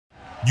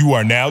You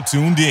are now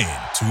tuned in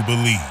to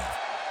Believe.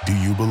 Do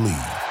you believe?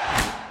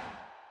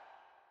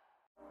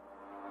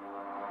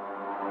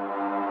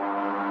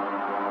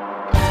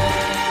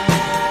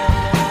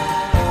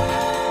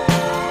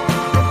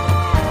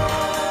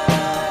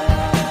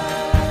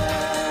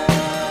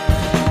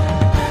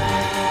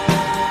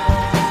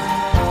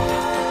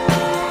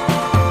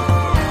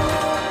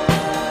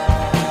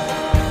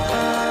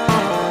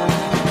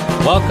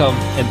 Welcome,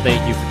 and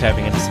thank you for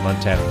tapping into some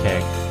Untapped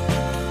Keg.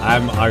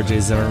 I'm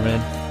RJ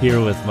Zimmerman, here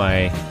with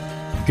my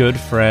good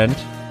friend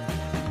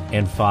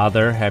and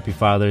father. Happy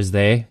Father's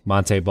Day,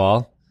 Monte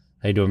Ball.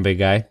 How you doing, big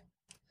guy?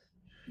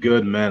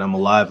 Good, man. I'm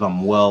alive.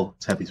 I'm well.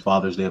 It's Happy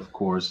Father's Day, of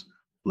course.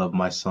 Love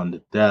my son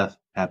to death.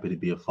 Happy to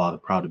be a father.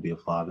 Proud to be a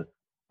father.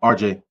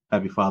 RJ,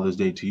 Happy Father's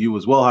Day to you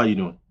as well. How you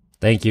doing?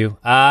 Thank you.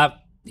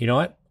 You know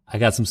what? I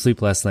got some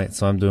sleep last night,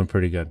 so I'm doing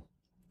pretty good.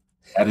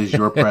 That is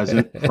your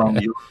present from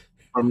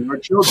your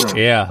children.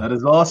 Yeah. That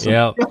is awesome.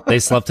 Yeah. They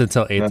slept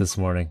until 8 this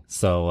morning,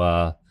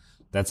 so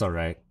that's all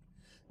right.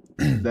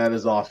 That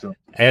is awesome.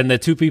 And the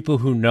two people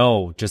who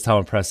know just how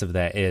impressive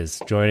that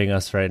is joining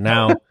us right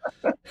now,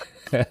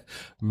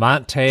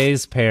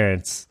 Monte's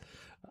parents,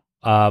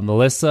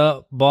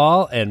 Melissa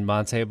Ball and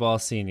Monte Ball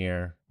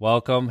Sr.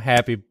 Welcome.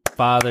 Happy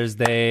Father's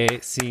Day,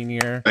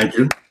 Senior. Thank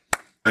you.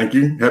 Thank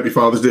you. Happy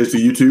Father's Day to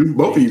you too,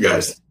 both of you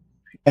guys.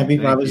 Happy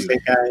Father's Day,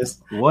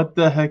 guys. What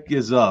the heck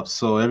is up?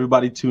 So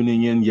everybody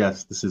tuning in,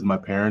 yes, this is my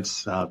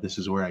parents. This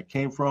is where I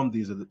came from.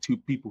 These are the two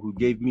people who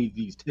gave me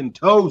these 10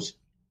 toes,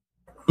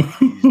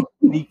 these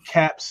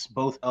kneecaps,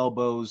 both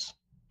elbows,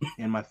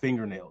 and my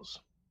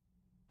fingernails.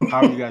 How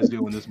are you guys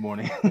doing this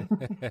morning?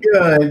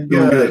 Good.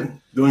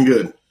 Doing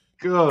good.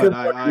 Good.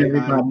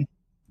 Everybody.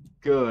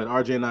 Good.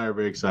 RJ and I are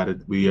very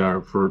excited. We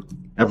are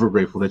forever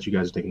grateful that you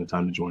guys are taking the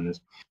time to join us.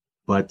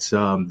 But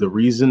the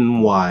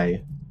reason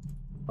why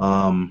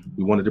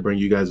we wanted to bring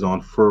you guys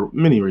on for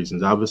many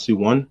reasons. Obviously,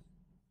 one,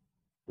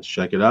 let's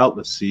check it out.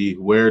 Let's see,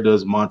 where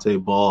does Monte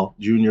Ball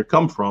Jr.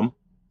 come from?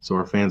 So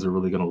our fans are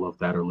really going to love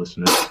that, our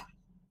listeners.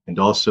 And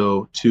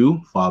also,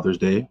 two, Father's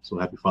Day. So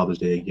happy Father's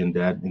Day again,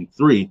 Dad. And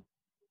three,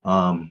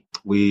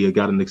 we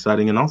got an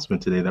exciting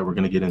announcement today that we're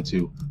going to get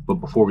into. But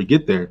before we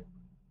get there,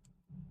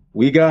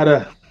 we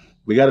gotta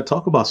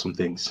talk about some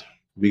things.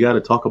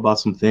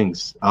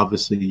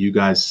 Obviously, you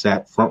guys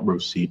sat front row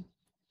seat,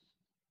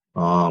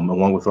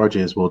 along with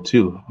RJ as well,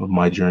 too, of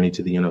my journey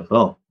to the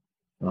NFL.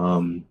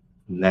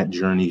 That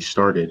journey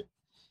started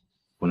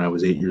when I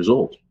was 8 years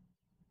old.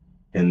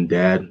 And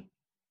Dad,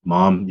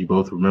 Mom, you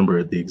both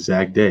remember the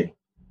exact day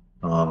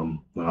when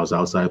I was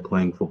outside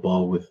playing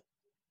football with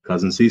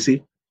cousin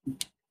Cece,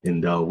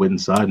 and went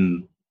inside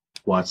and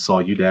saw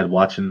you, Dad,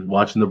 watching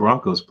the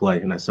Broncos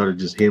play. And I started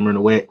just hammering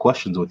away at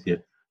questions with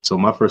you. So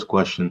my first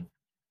question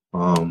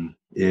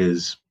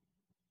is,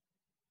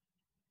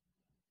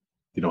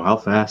 how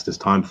fast does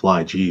time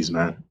fly? Jeez,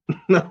 man.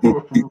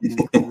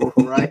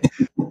 Right?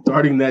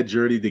 Starting that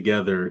journey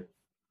together.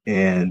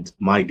 And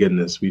my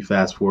goodness, we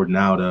fast forward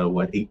now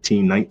to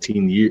 18,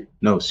 19 years.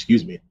 No,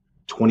 excuse me,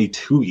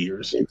 22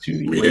 years.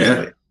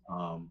 Yeah.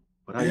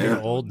 But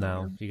You're old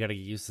now. You got to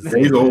get used to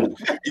He's that. old.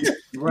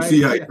 Right. You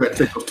see how he tried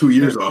to take those 2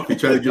 years off. He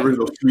tried to get rid of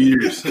those 2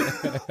 years.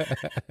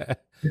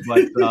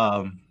 But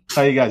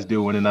how you guys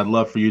doing? And I'd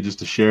love for you just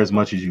to share as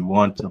much as you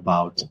want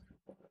about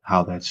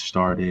how that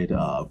started,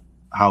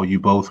 how you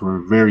both were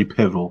very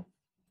pivotal,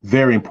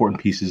 very important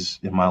pieces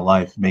in my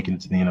life, making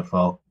it to the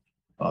NFL,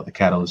 the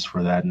catalyst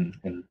for that,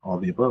 and all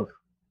the above.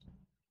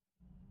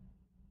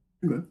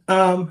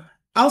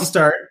 I'll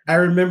start. I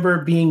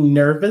remember being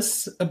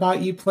nervous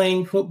about you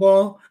playing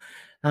football.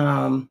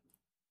 I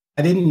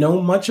didn't know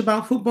much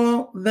about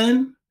football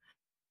then,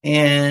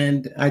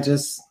 and I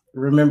just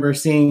remember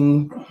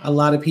seeing a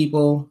lot of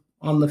people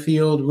on the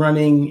field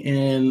running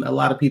and a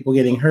lot of people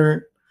getting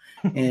hurt.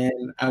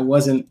 And I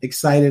wasn't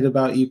excited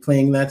about you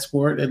playing that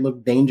sport. It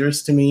looked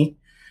dangerous to me.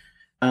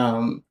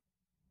 But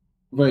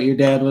your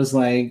dad was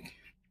like,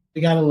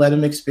 we got to let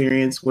him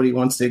experience what he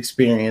wants to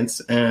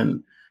experience.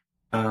 And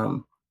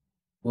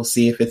we'll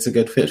see if it's a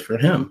good fit for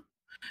him.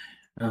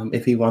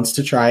 If he wants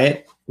to try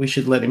it, we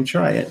should let him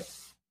try it.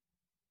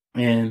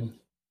 And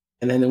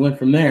then it went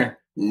from there.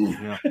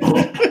 Yeah.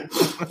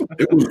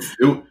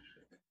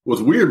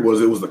 What's weird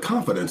was it was the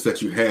confidence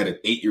that you had at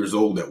 8 years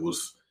old it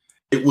was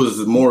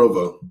more of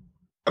a,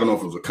 I don't know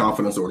if it was a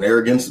confidence or an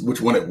arrogance,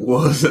 which one it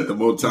was at the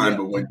most time,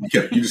 but when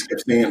you just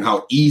kept saying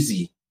how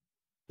easy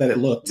that it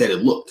looked.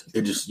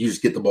 You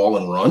just get the ball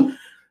and run.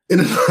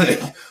 And it's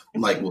like,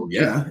 I'm like, well,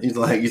 yeah. He's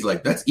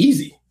like, that's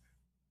easy.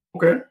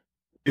 Okay.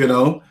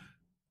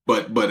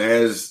 But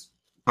as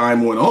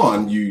time went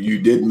on, you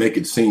did make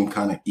it seem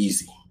kind of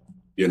easy,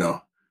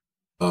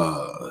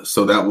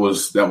 so that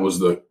was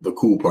the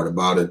cool part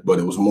about it. But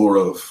it was more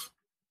of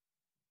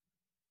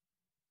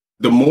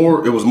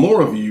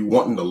you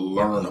wanting to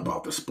learn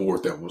about the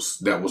sport that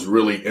was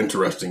really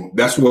interesting.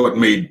 That's what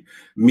made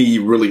me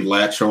really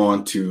latch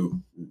on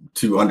to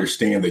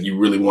understand that you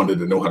really wanted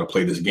to know how to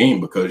play this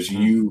game, because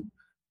you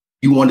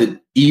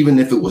wanted, even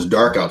if it was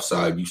dark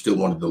outside, you still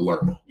wanted to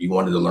learn. You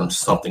wanted to learn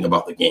something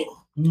about the game.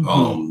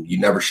 Mm-hmm. You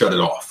never shut it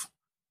off.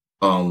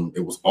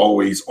 It was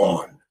always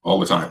on all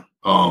the time.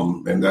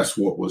 And that's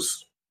what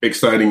was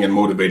exciting and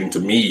motivating to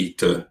me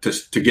to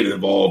get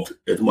involved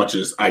as much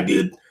as I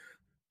did.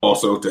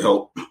 Also to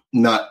help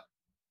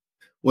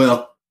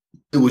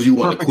it was you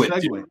want to quit.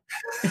 Segue.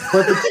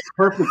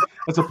 Perfect.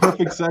 That's a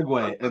perfect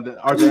segue. And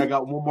RJ, I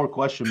got one more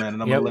question, man,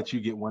 and I'm gonna let you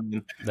get one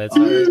in.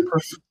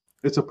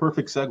 It's a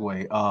perfect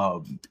segue.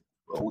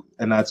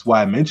 And that's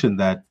why I mentioned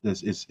that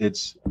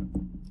it's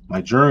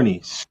my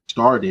journey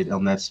started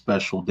on that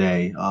special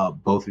day.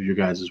 Both of your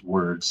guys'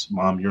 words,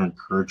 Mom, your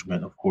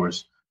encouragement, of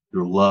course,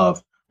 your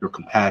love, your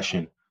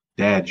compassion,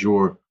 Dad,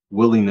 your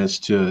willingness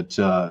to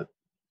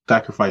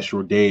sacrifice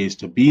your days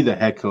to be the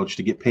head coach,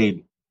 to get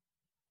paid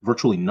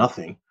virtually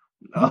nothing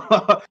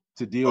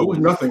to deal with.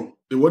 Nothing.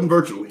 It wasn't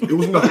virtually. It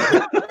was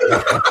nothing.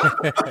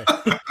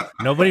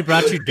 Nobody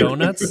brought you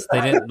donuts?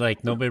 They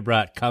didn't nobody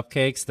brought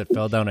cupcakes that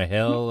fell down a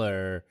hill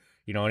or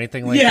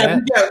anything like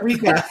that? He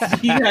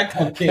got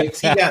cupcakes.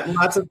 He got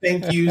lots of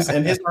thank yous,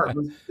 and his heart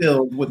was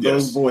filled with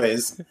those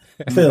boys.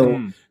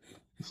 Filled.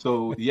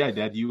 So, yeah,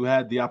 Dad, you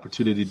had the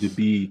opportunity to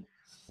be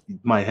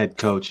my head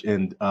coach,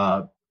 and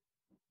I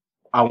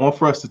want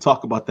for us to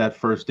talk about that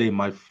first day,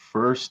 my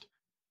first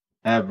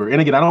ever. And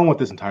again, I don't want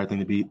this entire thing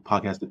to be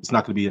podcast. It's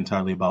not going to be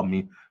entirely about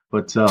me,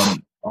 but I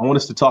want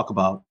us to talk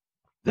about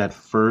that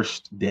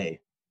first day,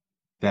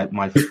 that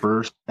my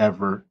first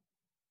ever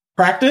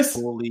practice,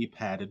 fully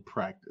padded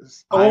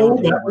practice. Oh,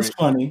 that was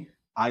funny.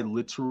 I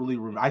literally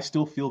remember. I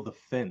still feel the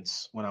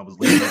fence when I was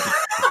laying.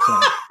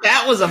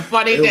 That was a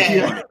funny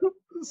day.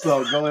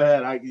 So go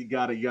ahead. You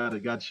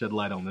gotta shed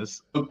light on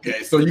this.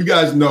 Okay, so you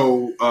guys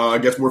know, I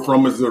guess we're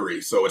from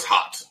Missouri, so it's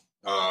hot.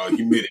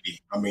 Humidity.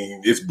 I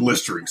mean, it's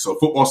blistering. So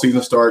football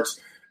season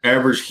starts.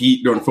 Average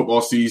heat during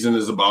football season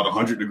is about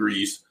 100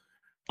 degrees.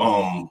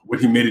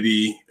 With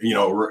humidity,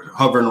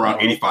 hovering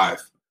around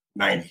 85,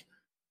 90.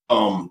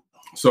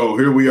 So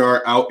here we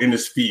are out in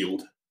this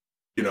field,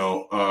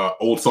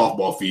 old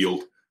softball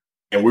field,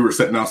 and we were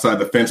sitting outside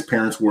the fence.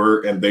 Parents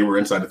were, and they were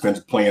inside the fence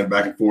playing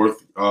back and forth.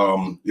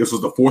 This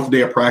was the fourth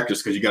day of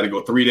practice because you got to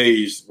go 3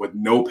 days with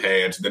no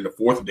pads. Then the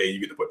fourth day you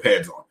get to put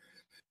pads on.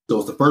 So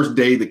it's the first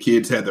day the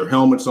kids had their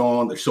helmets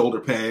on, their shoulder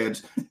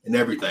pads, and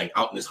everything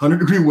out in this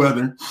 100-degree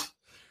weather.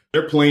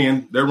 They're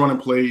playing, they're running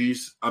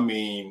plays. I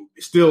mean,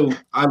 still,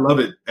 I love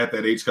it at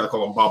that age. I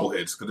call them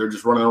bobbleheads because they're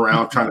just running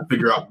around trying to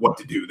figure out what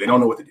to do. They don't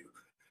know what to do.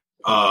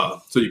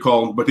 So you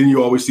call them, but then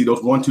you always see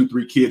those 1, 2,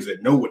 3 kids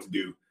that know what to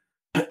do.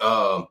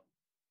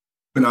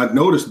 And I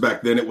noticed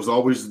back then it was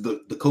always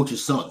the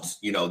coach's sons.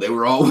 They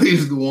were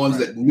always the ones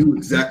that knew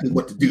exactly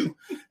what to do.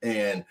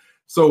 And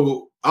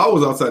so I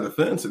was outside the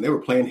fence and they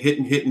were playing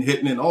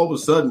hitting. And all of a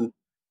sudden,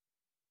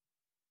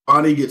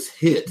 Bonnie gets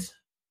hit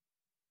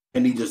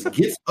and he just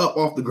gets up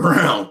off the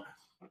ground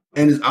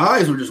and his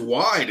eyes were just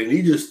wide and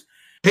he just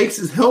takes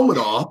his helmet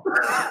off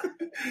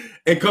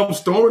and comes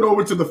storming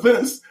over to the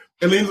fence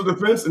and leans on the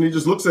fence and he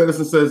just looks at us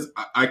and says,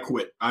 I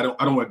quit. I don't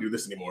want to do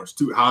this anymore. It's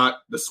too hot.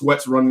 The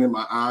sweat's running in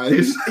my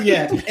eyes.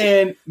 Yeah.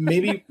 And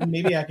maybe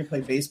I can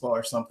play baseball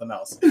or something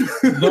else.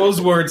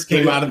 Those words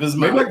came out of his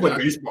mouth. Maybe I play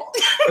baseball.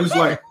 It was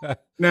like,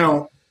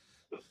 now,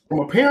 from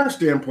a parent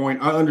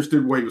standpoint, I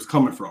understood where he was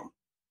coming from.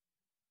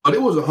 But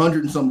it was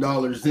 $100 and some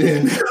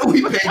in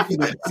we paid for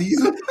that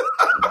season.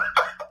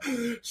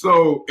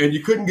 So, and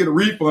you couldn't get a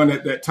refund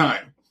at that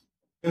time.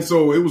 And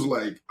so it was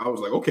like, I was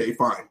like, okay,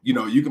 fine.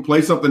 You can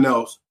play something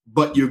else,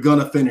 but you're going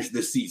to finish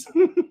this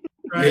season.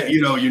 Right.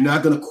 You're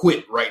not going to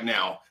quit right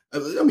now. I,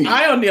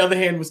 on the other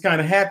hand, was kind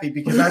of happy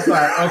because I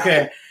thought,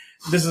 okay,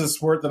 this is a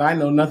sport that I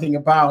know nothing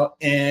about.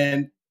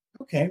 And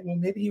okay, well,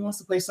 maybe he wants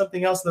to play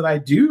something else that I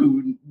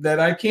do, that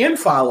I can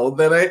follow,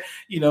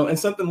 and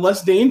something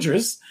less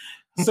dangerous.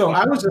 So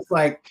I was just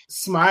like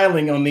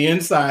smiling on the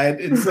inside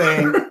and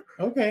saying,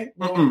 okay,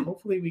 well,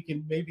 hopefully we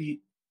can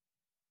maybe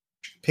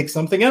pick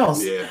something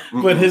else. Yeah.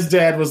 But his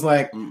dad was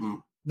like,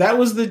 that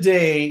was the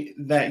day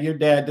that your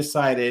dad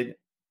decided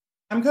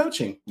I'm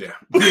coaching. Yeah.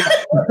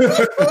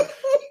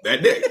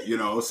 That day,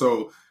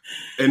 so,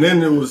 and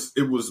then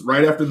it was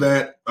right after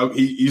that.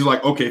 He's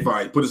like, okay,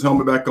 fine. Put his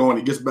helmet back on.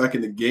 He gets back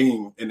in the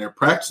game and they're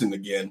practicing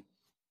again.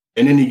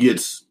 And then he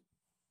gets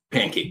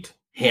pancaked,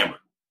 hammered.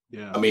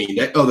 Yeah. I mean,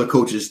 that other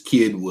coach's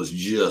kid was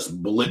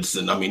just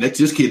blitzing. I mean,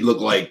 this kid looked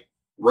like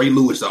Ray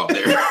Lewis out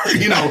there.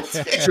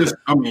 Just,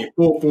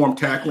 full form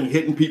tackling,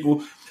 hitting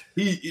people.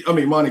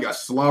 Monty got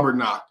slobber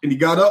knocked. And he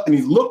got up and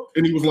he looked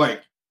and he was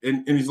like,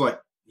 and he's like,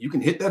 you can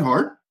hit that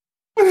hard?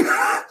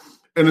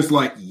 And it's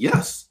like,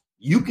 yes,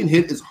 you can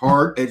hit as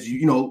hard as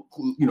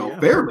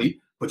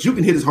fairly, but you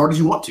can hit as hard as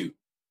you want to.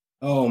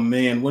 Oh,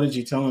 man, what did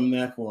you tell him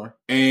that for?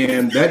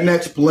 And that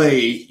next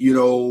play,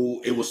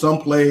 it was some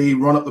play,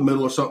 run up the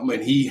middle or something,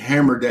 and he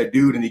hammered that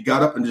dude, and he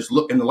got up and just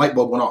looked, and the light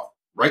bulb went off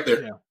right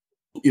there. Yeah.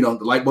 The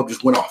light bulb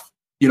just went off.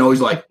 He's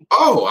like,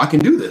 oh, I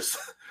can do this.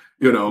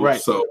 Right.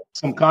 So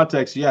some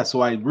context, yeah. So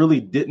I really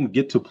didn't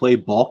get to play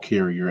ball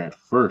carrier at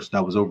first.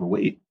 I was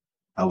overweight.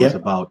 I was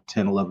about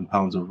 10, 11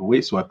 pounds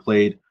overweight. So I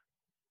played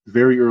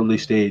very early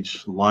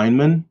stage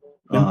lineman.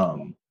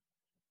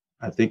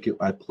 I think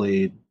I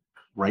played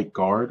right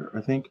guard,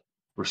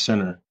 or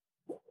center.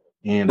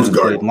 and I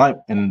played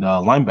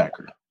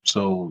linebacker.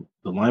 So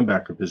the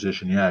linebacker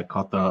position, I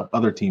caught the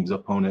other team's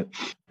opponent,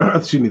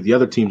 the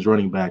other team's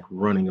running back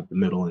running up the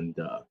middle, and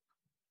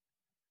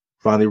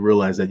finally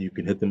realized that you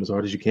can hit them as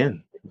hard as you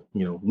can,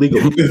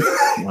 legally.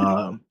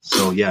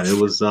 So it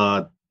was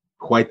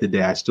quite the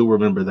day. I still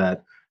remember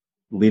that,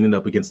 leaning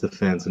up against the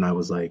fence, and I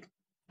was like,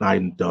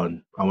 I'm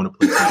done. I want to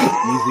play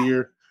something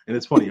easier. And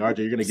it's funny, RJ,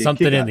 you're going to get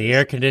something in the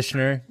air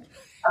conditioner.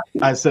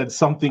 I said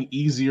something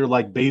easier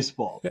like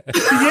baseball.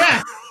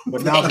 Yeah.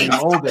 But now being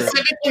older,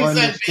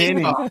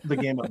 understanding the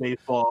game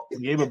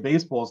of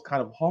baseball is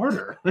kind of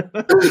harder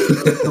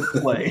to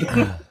play.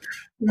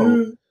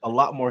 A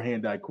lot more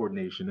hand-eye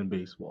coordination in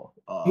baseball.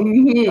 Got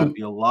to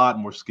be a lot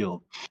more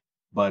skilled.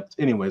 But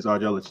anyways,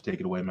 RJ, I'll let you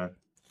take it away, man.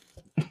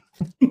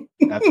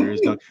 After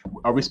his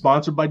are we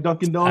sponsored by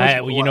Dunkin'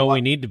 Donuts?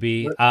 We need to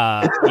be.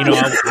 I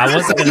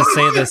wasn't going to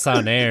say this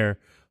on air,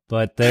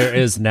 but there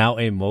is now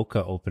a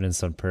Mocha open in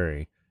Sun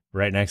Prairie,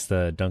 right next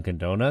to Dunkin'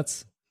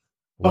 Donuts.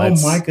 Oh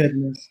my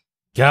goodness!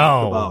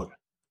 Go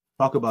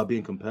talk about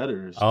being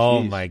competitors.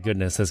 Oh Jeez. My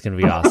goodness, that's going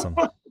to be awesome.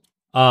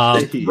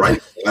 Right,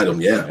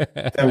 item, yeah,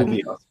 that would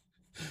be awesome.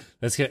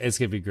 It's going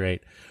to be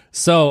great.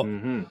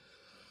 So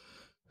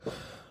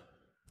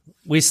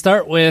we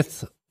start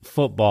with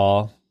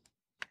football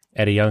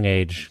at a young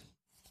age.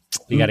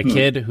 You got a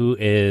kid who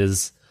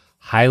is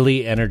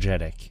highly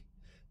energetic,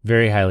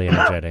 very highly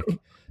energetic.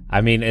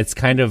 I mean, it's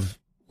kind of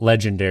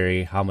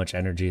legendary how much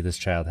energy this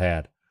child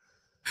had.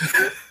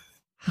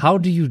 How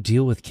do you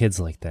deal with kids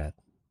like that?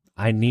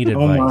 I need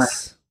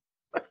advice.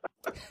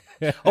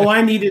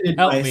 I needed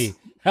advice.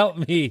 Help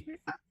me.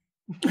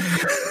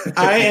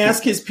 I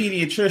asked his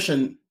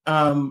pediatrician.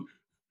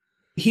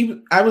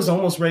 I was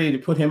almost ready to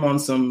put him on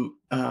some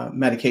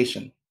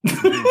medication.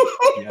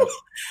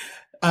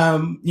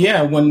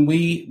 When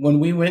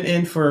we went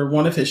in for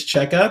one of his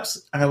checkups,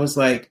 I was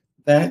like,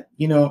 I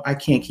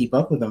can't keep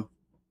up with him.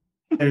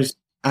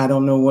 I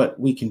don't know what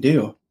we can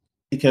do,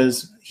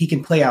 because he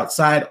can play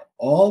outside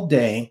all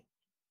day,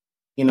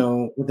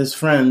 with his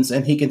friends,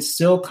 and he can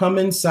still come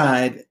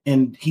inside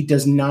and he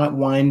does not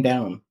wind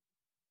down.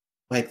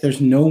 Like,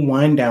 there's no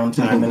wind down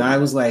time. And I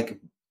was like,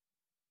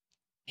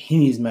 he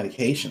needs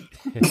medication.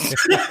 And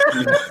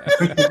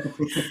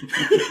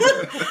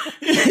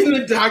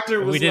the doctor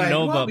was like, we didn't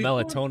know about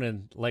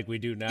melatonin like we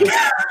do now.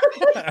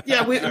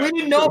 Yeah, we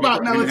didn't know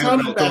about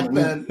melatonin back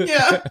then.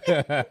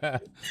 Yeah.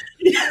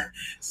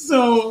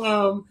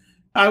 So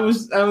I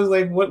was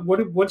like,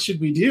 what should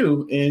we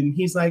do? And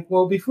he's like,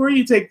 well, before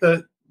you take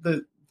the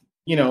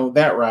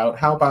that route,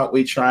 how about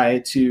we try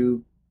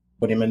to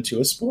put him into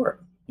a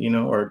sport,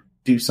 or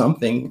do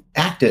something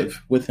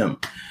active with him.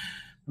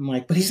 I'm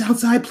like, but he's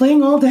outside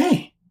playing all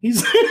day.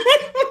 He's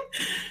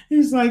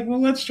like, well,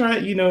 let's try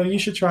it. You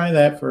should try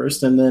that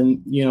first. And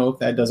then, if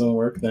that doesn't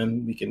work,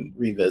 then we can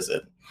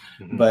revisit.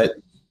 Mm-hmm. But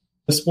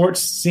the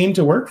sports seemed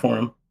to work for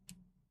him.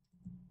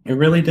 It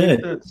really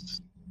did.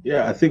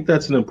 I think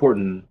that's an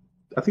important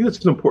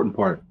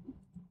part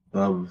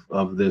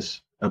of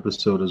this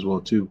episode as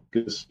well, too,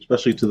 because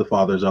especially to the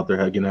fathers out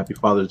there, again, happy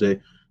Father's Day,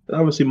 and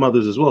obviously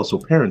mothers as well. So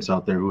parents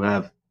out there who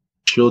have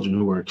children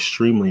who are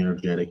extremely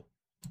energetic,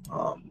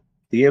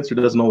 the answer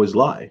doesn't always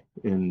lie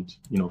in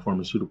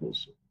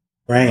pharmaceuticals,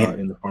 right?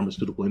 In the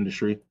pharmaceutical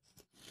industry,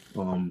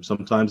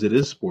 sometimes it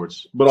is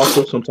sports, but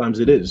also sometimes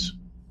it is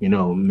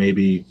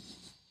maybe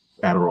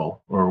Adderall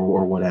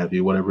or what have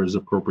you, whatever is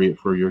appropriate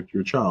for your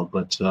child.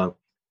 But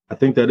I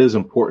think that is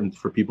important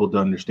for people to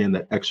understand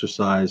that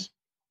exercise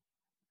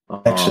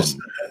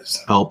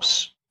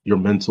helps your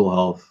mental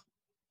health.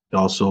 It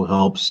also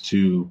helps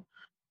to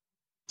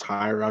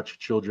tire out your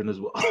children as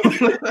well.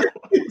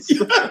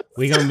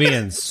 We're going to be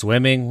in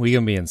swimming. We're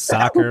going to be in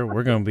soccer.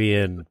 We're going to be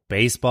in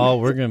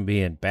baseball. We're going to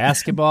be in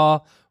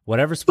basketball.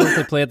 Whatever sport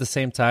they play at the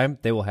same time,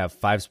 they will have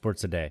 5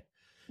 sports a day.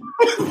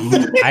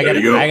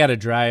 I got to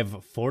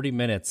drive 40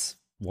 minutes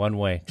one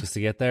way just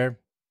to get there.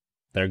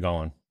 They're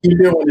going.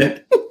 You're doing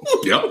it.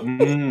 Yep.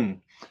 Mm-hmm.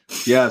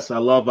 Yes, I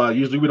love.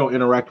 Usually we don't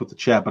interact with the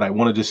chat, but I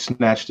want to just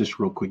snatch this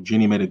real quick.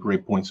 Jeannie made a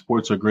great point.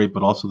 Sports are great,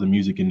 but also the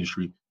music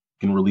industry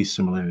can release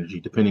similar energy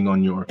depending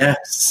on your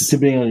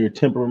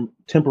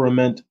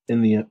temperament.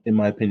 In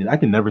my opinion, I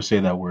can never say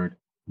that word.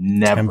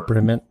 Never.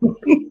 Temperament.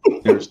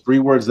 There's 3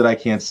 words that I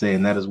can't say,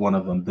 and that is one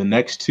of them. The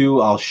next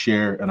 2 I'll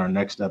share in our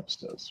next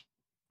episodes.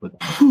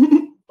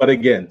 But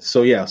again,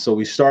 so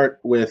we start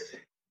with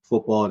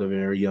football at a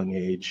very young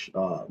age.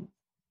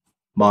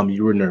 Mom,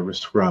 you were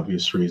nervous for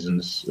obvious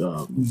reasons.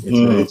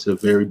 It's a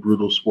very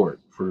brutal sport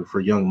for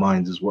young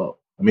minds as well.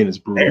 I mean, it's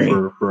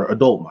brutal for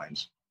adult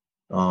minds.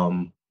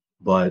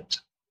 But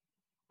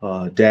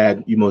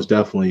Dad, you most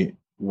definitely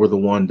were the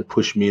one to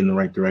push me in the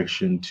right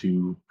direction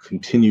to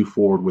continue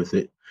forward with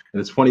it. And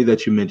it's funny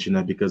that you mentioned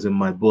that, because in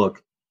my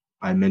book,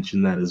 I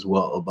mentioned that as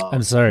well.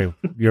 I'm sorry,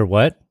 your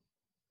what?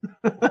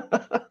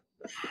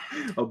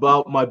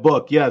 About my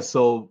book. Yeah.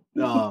 So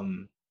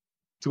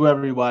to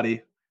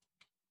everybody,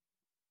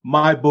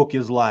 my book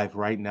is live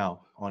right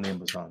now on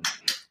Amazon.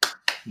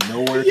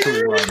 Nowhere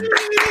to run.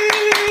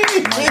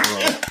 My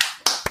bro.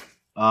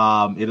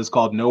 It is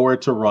called Nowhere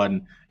to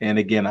Run. And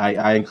again,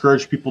 I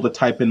encourage people to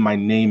type in my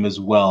name as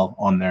well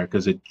on there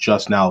because it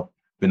just now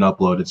been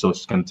uploaded. So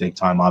it's going to take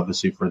time,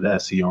 obviously, for the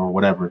SEO or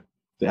whatever,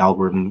 the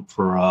algorithm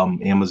for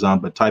Amazon.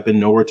 But type in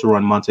Nowhere to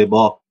Run Monte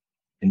Ball,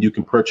 and you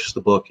can purchase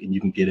the book and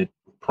you can get it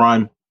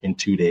Prime in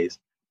 2 days.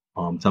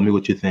 Tell me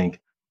what you think.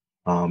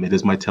 It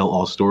is my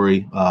tell-all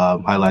story,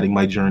 highlighting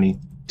my journey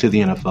to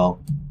the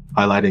NFL,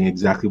 highlighting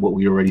exactly what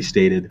we already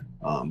stated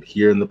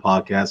here in the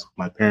podcast with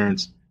my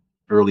parents,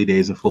 early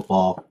days in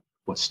football,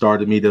 what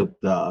started me to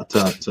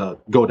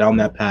go down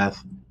that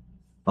path,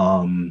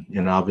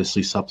 and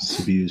obviously substance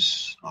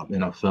abuse,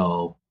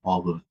 NFL,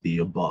 all of the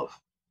above.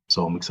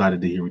 So I'm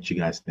excited to hear what you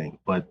guys think.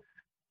 But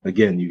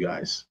again, you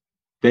guys,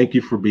 thank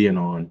you for being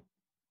on.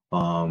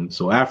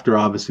 So after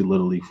obviously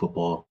Little League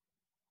football,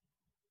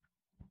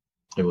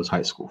 it was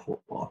high school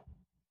football.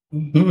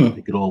 Mm-hmm.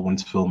 The good old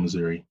Winsfield,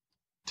 Missouri,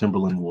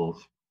 Timberland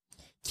Wolf.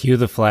 Cue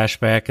the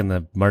flashback and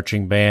the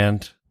marching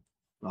band.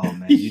 Oh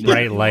man, you know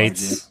Bright the deal,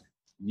 lights. RJ.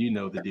 You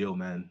know the deal,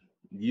 man.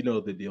 You know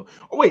the deal.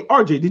 Oh wait,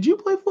 RJ, did you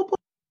play football?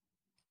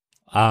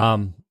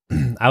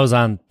 I was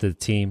on the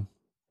team.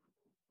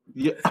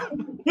 Yeah,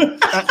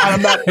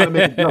 I'm not trying to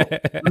make a joke.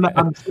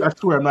 I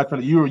swear, I'm not trying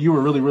to. You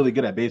were really, really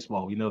good at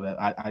baseball. You know that.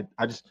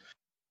 I just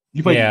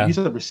you played. Yeah. You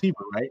said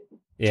receiver, right?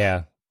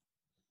 Yeah.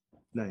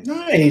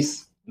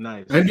 Nice.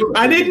 Nice. I knew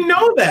I didn't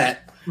know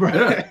that. Right.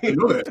 Yeah, I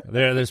know that.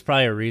 There's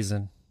probably a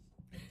reason.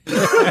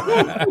 That's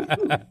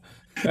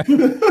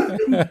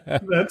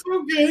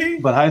okay.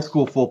 But high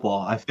school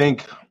football, I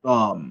think,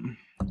 the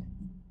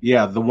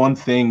one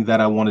thing that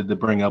I wanted to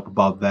bring up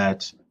about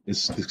that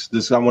is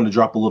this. I want to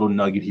drop a little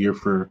nugget here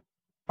for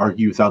our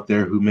youth out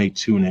there who may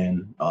tune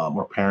in,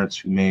 or parents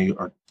who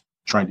are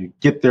trying to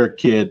get their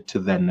kid to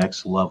that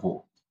next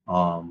level.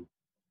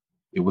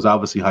 It was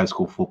obviously high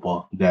school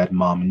football, dad and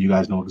mom, and you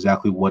guys know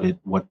exactly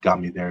what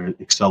got me there,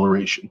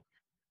 acceleration.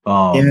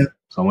 So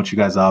I want you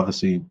guys to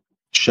obviously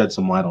shed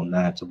some light on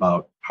that. It's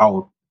about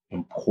how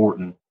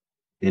important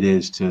it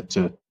is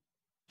to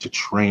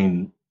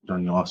train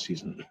during the off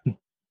season.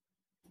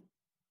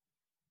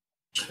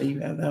 So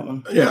you have that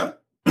one. Yeah.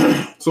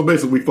 So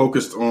basically, we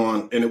focused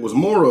on, and it was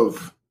more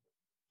of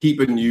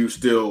keeping you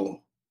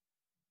still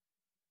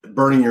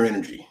burning your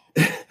energy,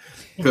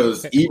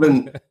 because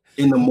even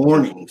in the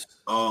mornings,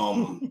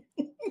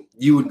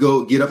 you would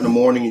get up in the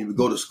morning and you would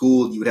go to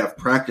school. You would have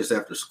practice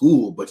after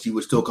school, but you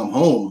would still come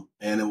home,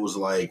 and it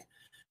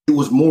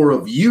was more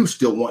of you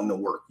still wanting to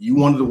work. You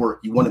wanted to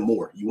work. You wanted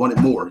more. You wanted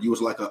more. You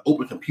was like an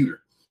open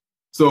computer.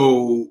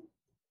 So,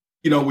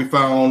 we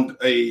found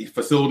a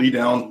facility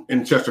down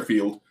in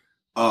Chesterfield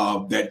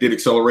that did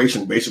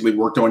acceleration, basically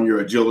worked on your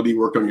agility,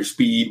 worked on your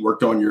speed,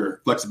 worked on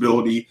your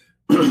flexibility.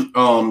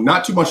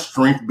 Not too much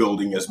strength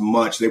building as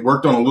much. They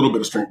worked on a little bit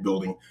of strength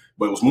building,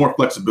 but it was more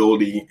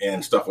flexibility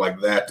and stuff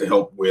like that to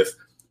help with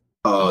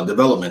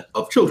development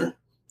of children.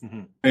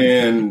 Mm-hmm.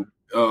 And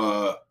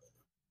I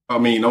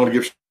want to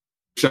give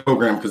shout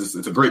program because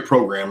it's a great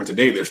program, and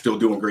today they're still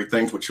doing great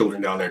things with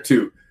children down there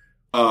too.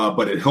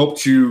 But it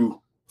helped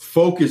you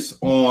focus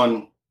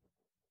on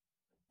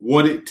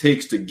what it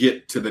takes to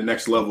get to the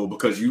next level,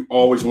 because you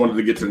always wanted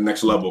to get to the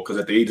next level. Because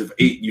at the age of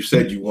 8, you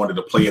said you wanted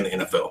to play in the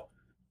NFL.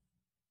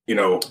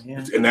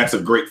 And that's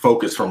a great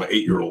focus from an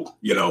 8-year-old,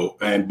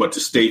 but to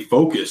stay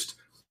focused,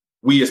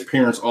 we as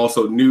parents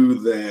also knew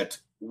that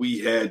we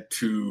had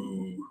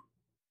to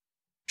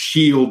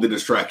shield the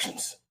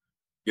distractions,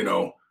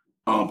 to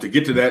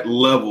get to that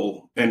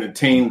level and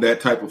attain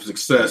that type of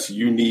success.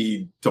 You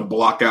need to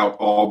block out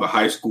all the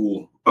high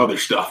school other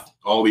stuff,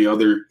 all the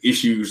other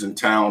issues in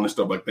town and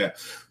stuff like that.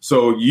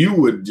 So you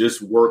would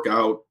just work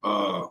out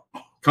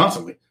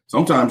constantly.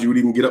 Sometimes you would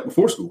even get up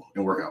before school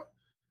and work out.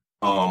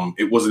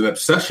 It was an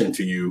obsession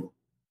to you,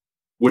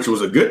 which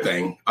was a good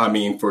thing.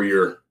 For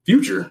your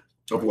future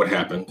of what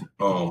happened.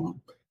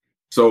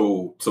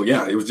 So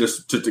it was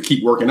just to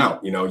keep working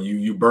out.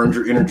 You burned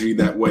your energy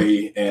that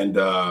way, and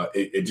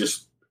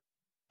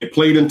it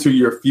played into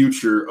your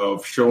future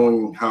of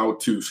showing how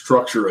to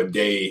structure a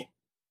day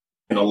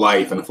in a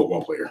life and a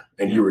football player.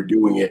 And you were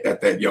doing it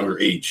at that younger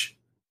age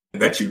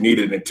that you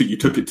needed until you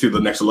took it to the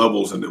next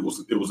levels, and it was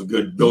a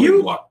good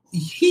building block.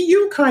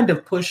 You kind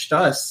of pushed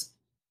us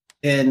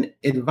and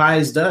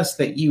advised us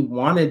that you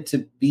wanted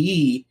to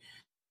be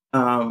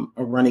a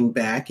running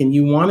back, and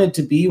you wanted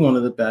to be one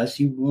of the best.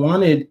 You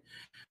wanted,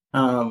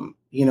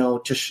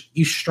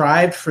 you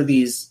strived for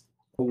these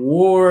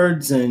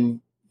awards, and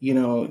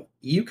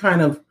you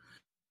kind of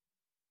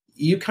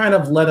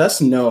let us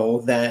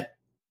know that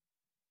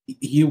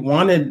you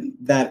wanted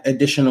that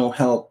additional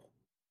help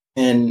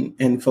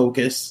and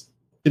focus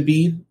to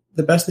be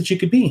the best that you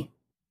could be.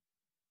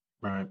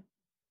 Right.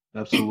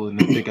 Absolutely.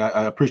 And I think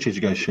I appreciate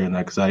you guys sharing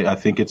that, because I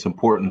think it's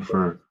important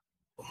for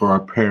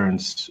our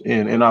parents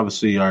and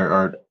obviously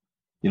our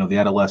the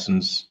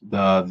adolescents,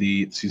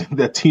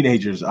 the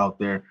teenagers out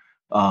there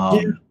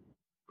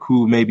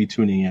who may be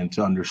tuning in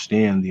to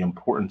understand the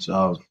importance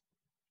of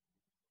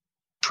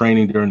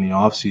training during the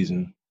off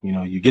season.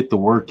 You get the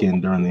work in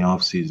during the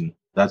off season.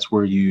 That's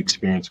where you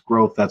experience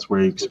growth. That's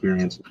where you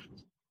experience,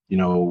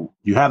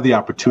 you have the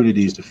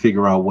opportunities to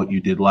figure out what you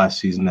did last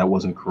season that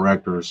wasn't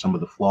correct, or some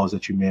of the flaws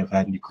that you may have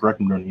had, and you correct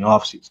them during the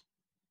offseason.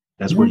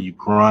 That's where you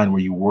grind,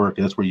 where you work.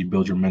 That's where you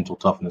build your mental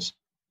toughness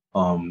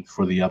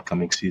for the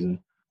upcoming season.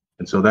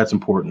 And so that's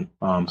important.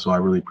 So I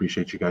really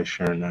appreciate you guys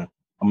sharing that.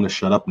 I'm going to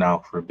shut up now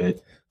for a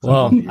bit.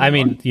 Well, I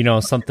mean,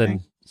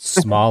 something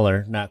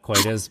smaller, not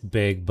quite as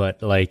big,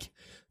 but like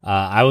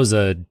I was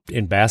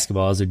in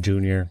basketball as a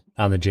junior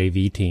on the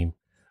JV team.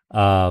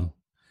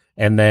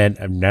 And then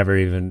I've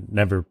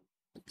never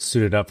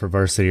suited up for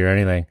varsity or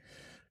anything.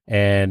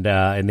 And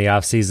in the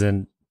off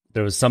season,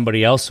 there was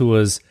somebody else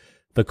who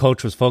the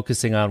coach was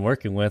focusing on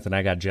working with, and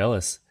I got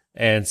jealous.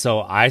 And so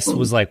I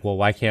was like, well,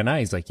 why can't I?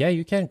 He's like, yeah,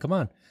 you can. Come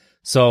on.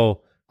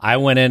 So I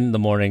went in the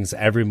mornings,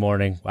 every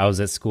morning. I was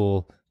at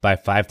school by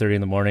 5:30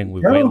 in the morning.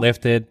 We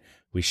weightlifted,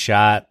 we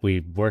shot,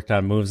 we worked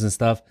on moves and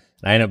stuff.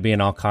 And I ended up being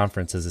all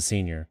conference as a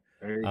senior.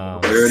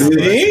 So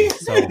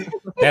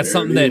that's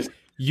something that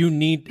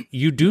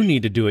you do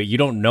need to do it. You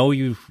don't know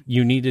you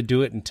need to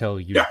do it until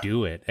you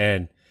do it.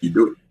 And you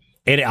do it.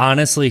 It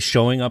honestly,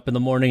 showing up in the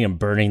morning and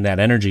burning that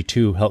energy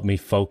too helped me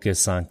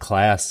focus on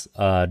class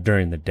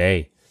during the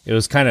day. It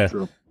was kind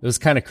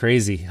of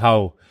crazy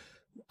how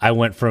I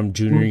went from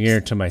junior year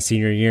to my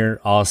senior year,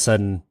 all of a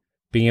sudden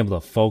being able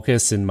to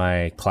focus in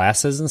my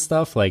classes and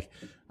stuff. Like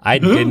I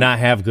did not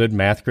have good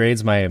math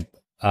grades my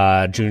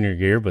junior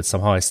year, but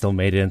somehow I still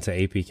made it into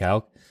AP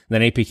Calc. And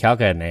then AP Calc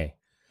had an A.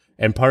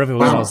 And part of it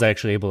was I was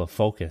actually able to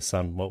focus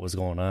on what was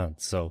going on.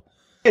 So,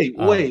 hey,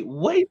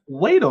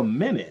 wait a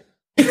minute.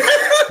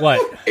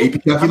 What?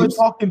 I've been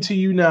talking to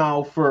you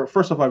now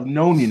first off, I've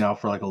known you now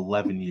for like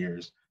 11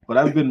 years, but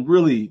I've been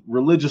really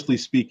religiously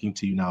speaking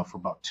to you now for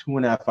about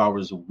 2.5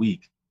 hours a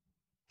week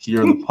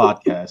here on the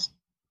podcast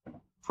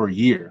for a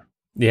year.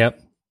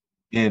 Yep.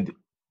 And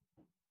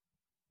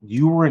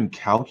you were in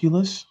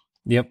calculus?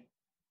 Yep.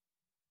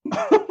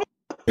 I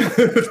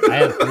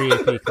had 3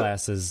 AP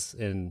classes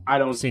in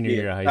senior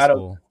year of high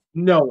school.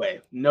 No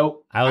way.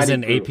 Nope. I was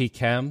in AP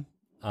Chem.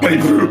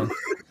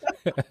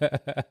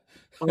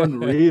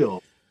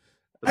 Unreal.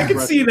 I can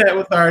see that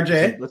with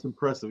RJ. That's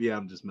impressive. Yeah,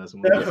 I'm just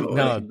messing with you.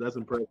 No, that's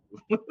impressive.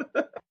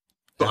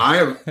 So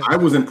I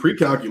was in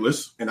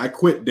pre-calculus and I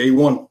quit day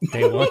one.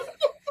 Day one.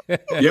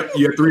 Yep.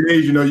 You had 3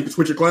 days. You can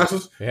switch your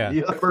classes. Yeah.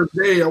 The first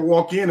day I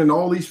walk in and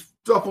all these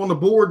stuff on the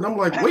board, and I'm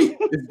like, wait,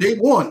 it's day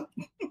one.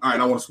 All right,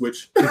 I want to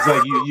switch. It's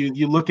like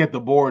you look at the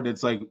board.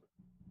 It's like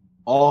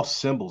all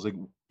symbols. Like,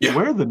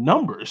 where are the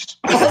numbers?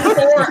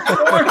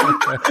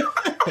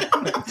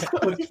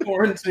 Looks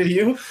foreign to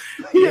you.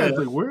 Yeah, it's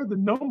like, where are the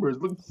numbers?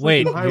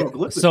 Wait,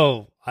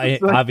 so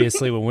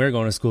obviously when we were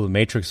going to school, the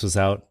Matrix was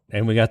out,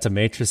 and we got to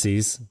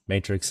matrices,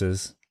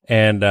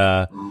 and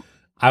I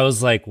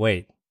was like,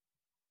 wait,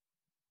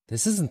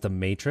 this isn't the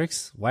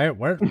Matrix. Why isn't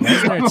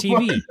there a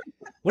TV?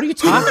 What are you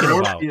talking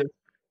about?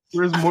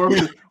 Where's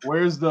Morpheus?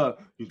 Where's the?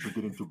 He's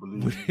beginning to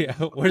believe. Yeah,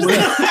 where's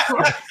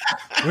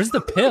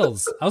the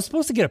pills? I was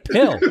supposed to get a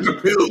pill. The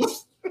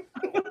pills.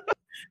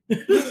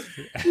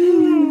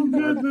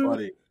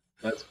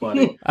 That's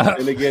funny.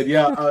 And again,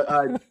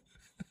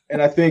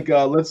 I think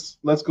let's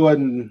go ahead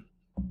and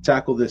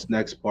tackle this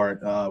next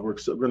part. We're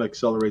going to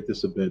accelerate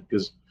this a bit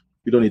because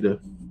we don't need to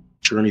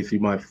journey through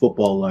my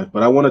football life,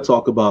 but I want to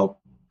talk about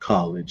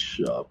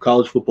college.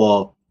 College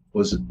football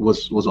was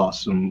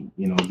awesome.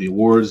 The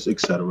awards,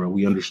 etc.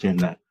 We understand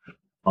that.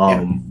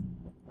 I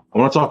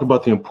want to talk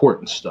about the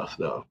important stuff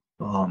though.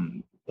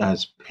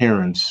 As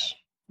parents,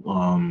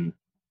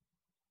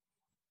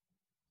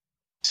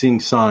 seeing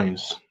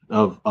signs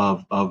of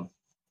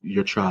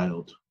your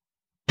child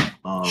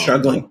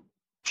struggling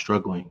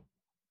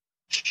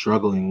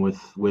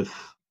with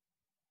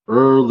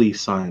early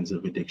signs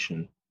of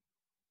addiction.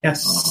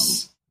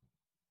 Yes.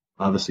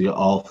 Obviously,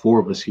 all 4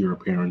 of us here are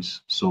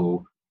parents,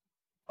 so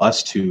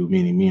us two,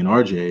 meaning me and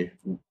RJ,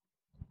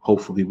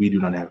 hopefully we do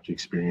not have to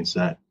experience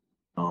that.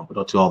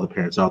 But to all the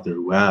parents out there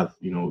who have,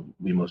 we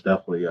most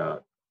definitely,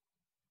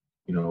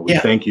 we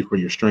thank you for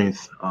your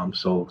strength.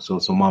 So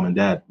mom and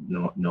dad,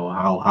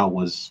 how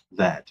was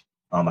that?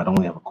 I don't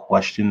really have a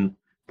question,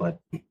 but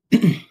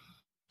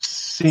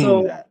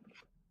seeing that.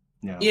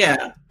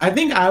 Yeah, I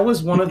think I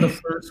was one of the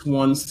first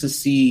ones to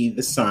see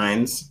the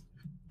signs,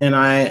 and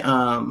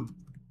I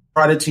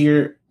brought it to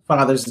your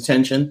father's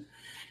attention,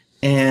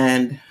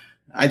 and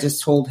I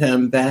just told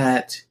him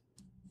that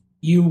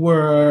you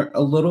were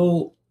a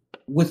little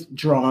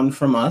withdrawn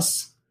from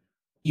us.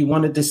 You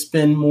wanted to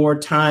spend more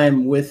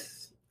time with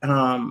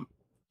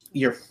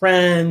your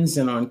friends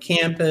and on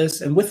campus,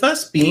 and with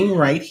us being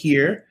right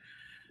here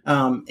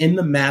in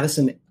the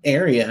Madison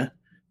area,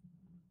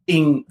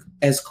 being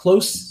as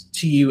close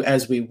to you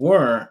as we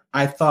were,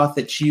 I thought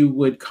that you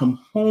would come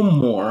home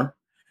more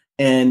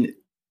and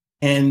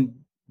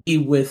be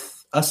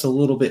with us a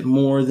little bit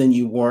more than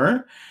you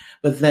were.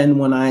 But then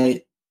when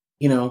I,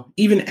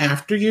 even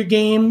after your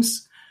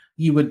games,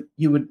 you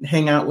would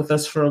hang out with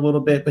us for a little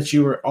bit, but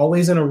you were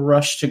always in a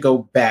rush to go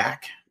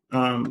back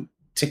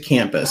to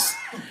campus.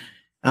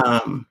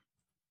 And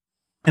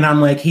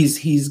I'm like,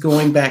 he's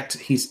going back to,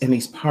 he's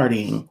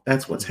partying.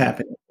 That's what's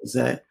happening, is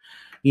that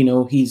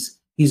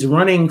he's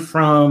running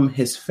from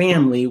his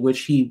family,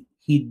 which he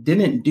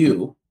didn't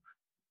do,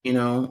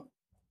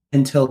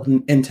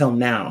 until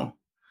now.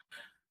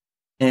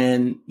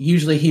 And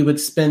usually you would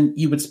spend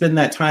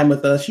that time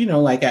with us,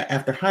 like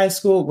after high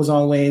school, it was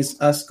always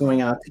us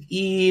going out to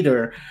eat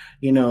or,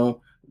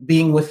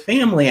 being with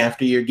family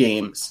after your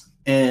games.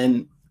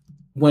 And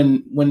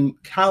when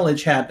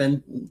college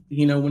happened,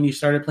 when you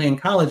started playing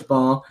college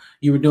ball,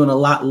 you were doing a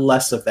lot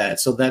less of that.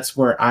 So that's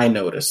where I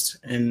noticed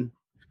and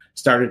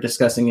started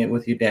discussing it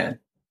with your dad.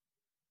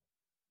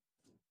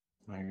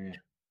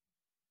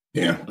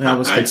 Yeah, I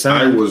was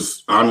concerned. I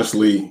was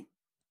honestly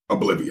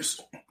oblivious.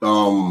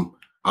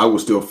 I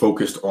was still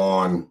focused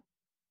on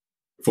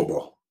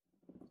football.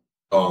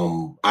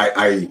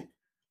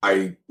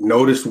 I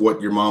noticed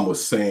what your mom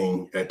was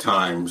saying at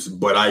times,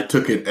 but I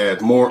took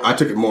it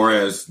more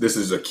as this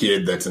is a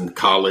kid that's in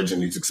college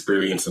and he's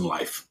experiencing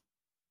life.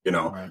 Right.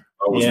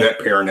 I was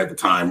that parent at the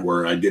time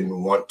where I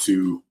didn't want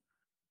to,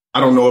 I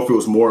don't know if it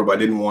was more, but I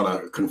didn't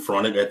want to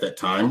confront it at that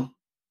time,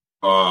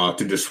 to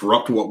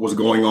disrupt what was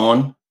going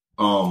on.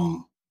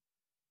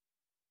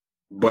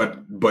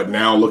 But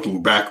now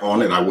looking back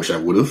on it, I wish I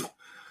would have,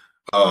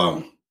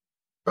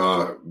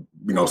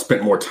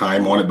 spent more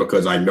time on it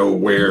because I know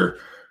where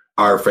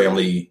our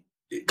family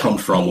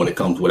comes from when it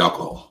comes with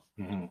alcohol.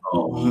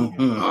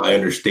 I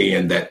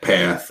understand that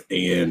path,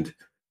 and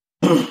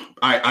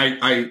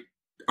I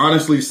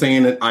honestly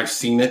saying it, I've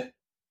seen it,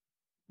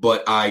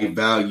 but I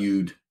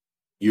valued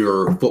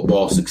your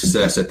football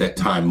success at that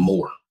time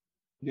more.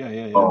 Yeah.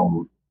 And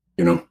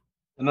I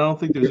don't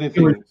think there's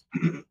anything.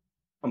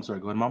 I'm sorry.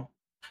 Go ahead, Mom.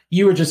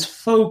 You were just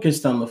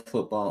focused on the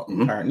football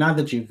part, not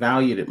that you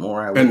valued it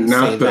more. I would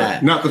say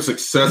that. Not the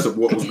success of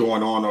what was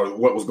going on or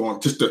what was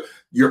going, just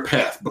your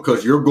path,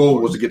 because your goal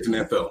was to get to the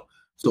NFL.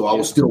 So I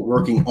was still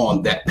working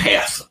on that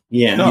path.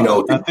 Yeah.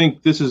 No, I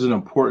think this is an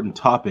important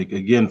topic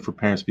again for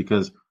parents,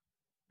 because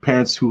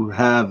parents who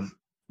have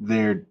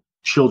their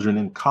children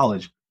in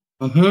college,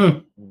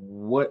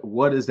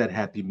 what does that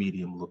happy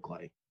medium look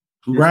like?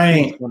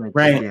 Right.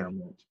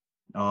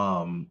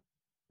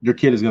 Your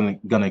kid is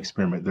gonna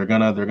experiment. They're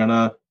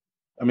gonna.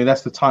 I mean,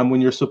 that's the time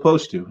when you're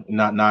supposed to,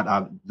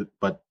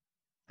 but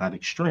not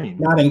extreme.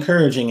 Not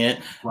encouraging it,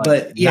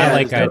 but not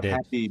like I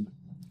did.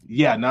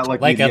 Not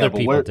like other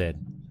people did.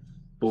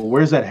 But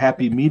where's that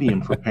happy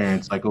medium for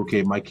parents? Like,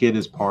 okay, my kid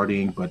is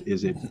partying, but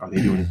are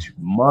they doing it too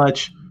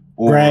much?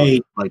 Or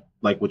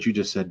like what you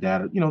just said,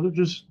 Dad, they're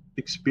just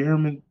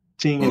experimenting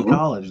in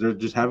college. They're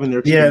just having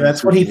their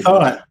that's what he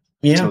thought.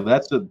 Yeah. So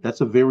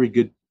that's a very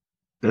good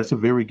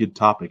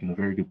topic and a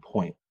very good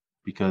point,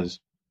 because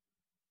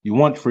you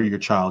want for your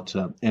child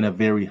to, in a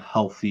very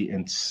healthy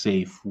and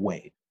safe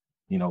way,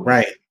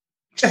 to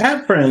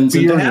have friends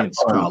and to have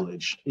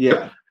college.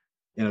 Yeah.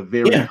 In a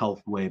very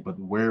healthy way, but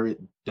where's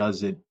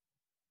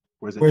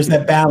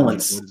that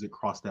balance? Where does it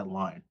cross that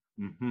line?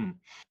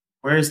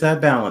 Where's that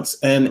balance?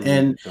 And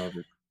and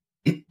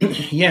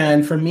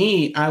for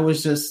me, I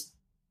was just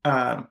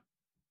I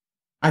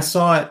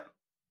saw it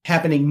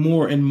happening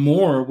more and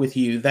more with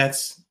you.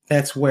 That's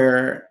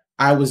where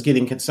I was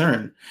getting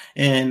concerned.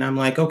 And I'm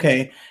like,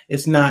 okay,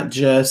 it's not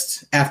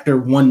just after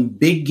one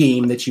big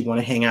game that you want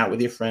to hang out with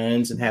your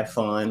friends and have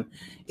fun.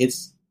 It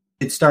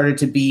started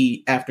to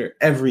be after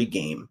every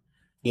game.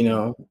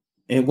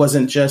 It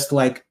wasn't just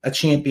like a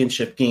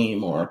championship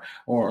game or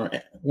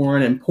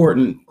an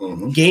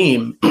important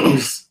game.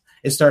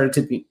 It started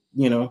to be,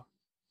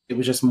 it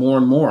was just more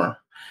and more.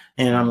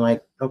 And I'm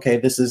like, okay,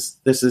 this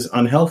is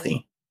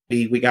unhealthy.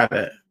 We got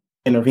to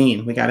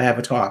intervene. We got to have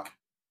a talk.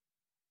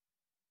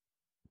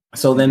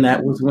 So then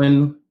that was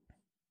when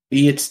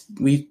we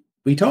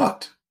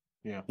talked.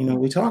 Yeah.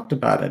 We talked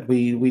about it.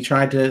 We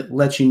tried to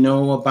let you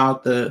know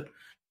about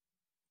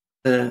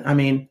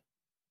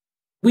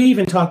we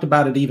even talked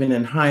about it even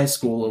in high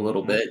school a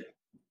little bit,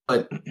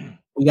 but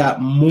we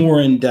got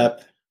more in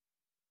depth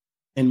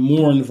and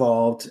more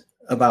involved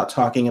about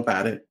talking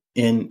about it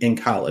in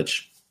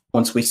college.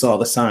 Once we saw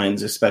the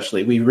signs,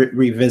 especially, we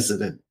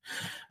revisited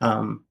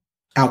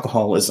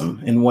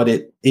alcoholism and what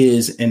it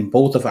is in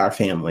both of our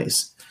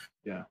families.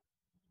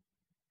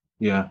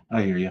 Yeah,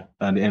 I hear you.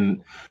 And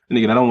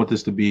again, I don't want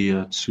this to be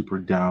a super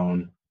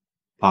down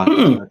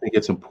podcast. I think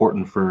it's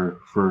important for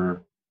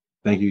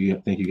thank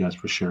you guys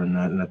for sharing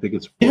that. And I think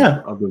it's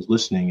important for others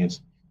listening,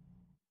 is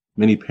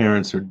many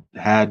parents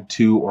had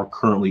to or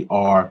currently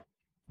are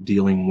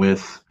dealing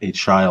with a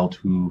child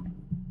who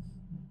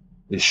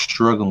is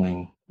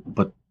struggling,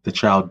 but the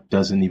child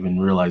doesn't even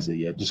realize it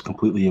yet, just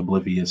completely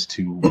oblivious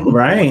to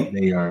what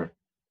they are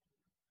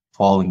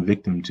falling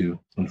victim to,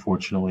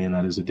 unfortunately, and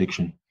that is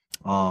addiction.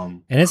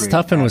 And it's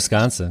tough in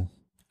Wisconsin.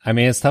 I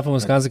mean, it's tough in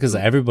Wisconsin because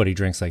everybody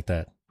drinks like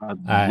that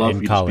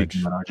in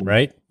college,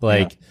 right?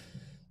 Like,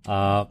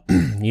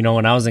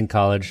 when I was in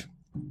college,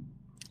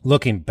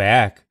 looking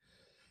back,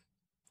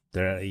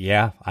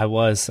 I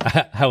was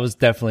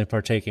definitely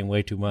partaking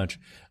way too much.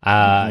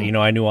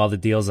 I knew all the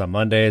deals on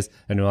Mondays.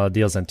 I knew all the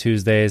deals on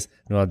Tuesdays.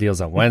 I knew all the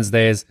deals on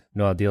Wednesdays. I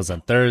knew all the deals on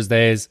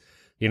Thursdays.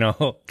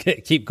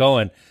 Keep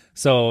going.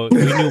 So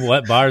we knew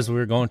what bars we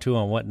were going to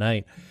on what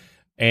night.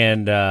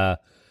 And I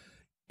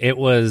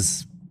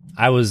was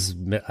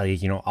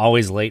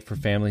always late for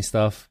family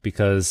stuff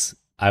because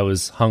I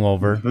was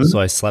hungover, so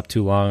I slept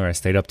too long or I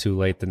stayed up too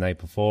late the night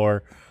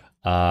before.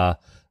 I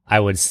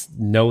would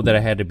know that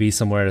I had to be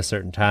somewhere at a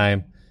certain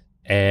time,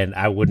 and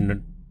I'd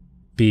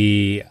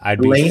be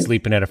Late?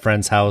 sleeping at a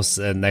friend's house,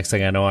 and next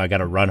thing I know, I got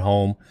to run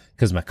home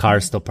because my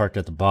car's still parked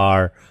at the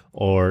bar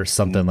or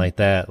something like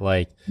that.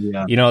 Like,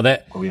 Yeah.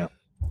 that. Oh yeah.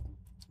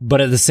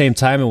 But at the same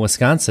time in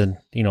Wisconsin,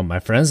 my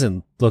friends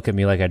didn't look at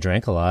me like I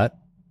drank a lot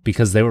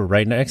because they were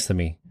right next to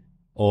me.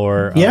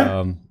 Or,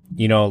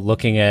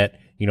 looking at,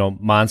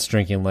 Monts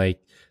drinking like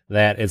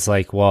that, it's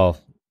like, well,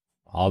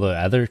 all the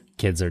other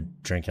kids are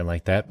drinking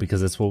like that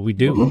because that's what we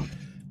do.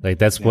 Like,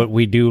 that's what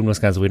we do in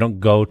Wisconsin. We don't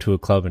go to a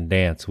club and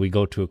dance. We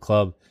go to a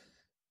club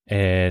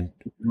and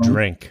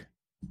drink.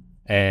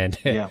 And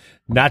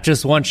not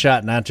just one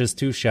shot, not just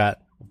two shot,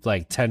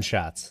 like 10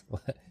 shots.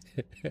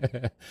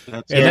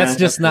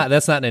 That's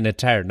not an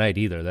entire night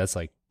either. That's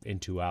like in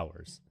 2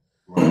 hours.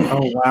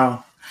 Oh,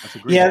 wow. That's a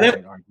great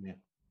argument.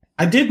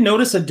 I did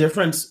notice a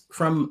difference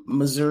from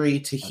Missouri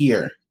to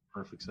here.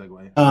 Perfect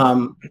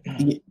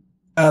segue.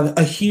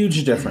 A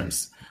huge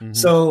difference. Mm-hmm.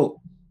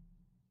 So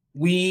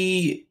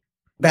we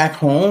back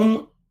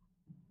home,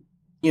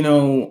 I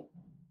don't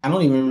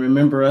even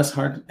remember us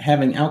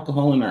having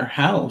alcohol in our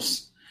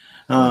house.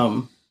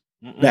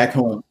 Back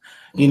home,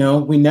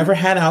 we never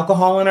had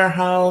alcohol in our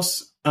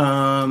house.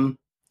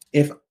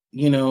 If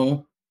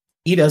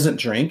he doesn't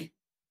drink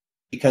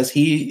because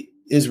he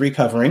is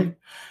recovering,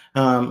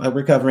 a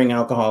recovering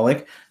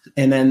alcoholic,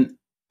 and then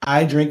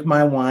I drink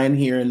my wine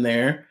here and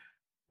there,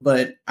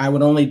 but I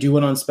would only do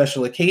it on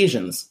special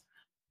occasions.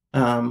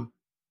 And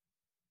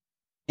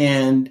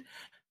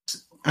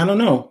I don't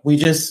know, we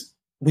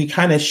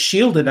kind of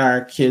shielded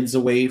our kids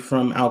away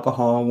from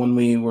alcohol when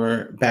we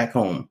were back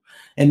home.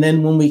 And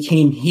then when we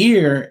came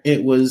here,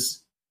 it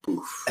was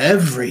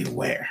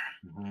everywhere.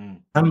 Mm-hmm.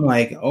 I'm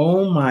like,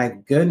 oh my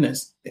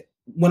goodness.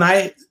 When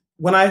I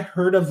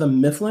heard of the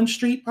Mifflin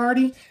Street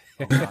party,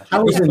 I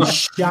was in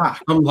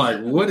shock. I'm like,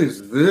 what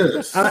is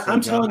this?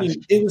 I'm telling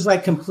you, it was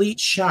like complete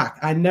shock.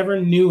 I never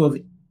knew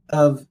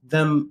of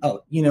them,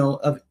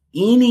 of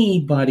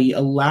anybody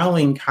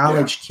allowing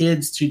college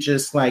kids to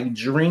just like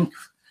drink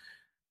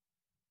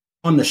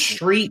on the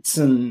streets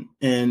and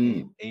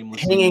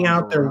hanging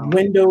out their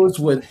windows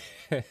with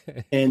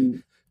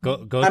and go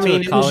to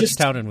a college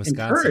town in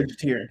Wisconsin.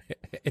 Encouraged here.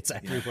 It's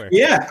everywhere.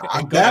 Yeah,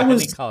 that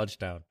was any college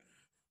town.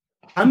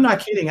 I'm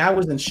not kidding. I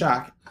was in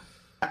shock.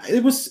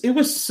 It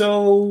was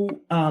so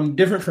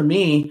different for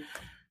me.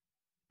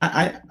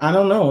 I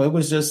don't know. It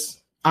was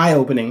just eye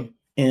opening,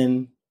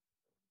 and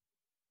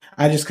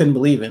I just couldn't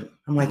believe it.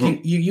 I'm like,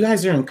 you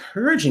guys are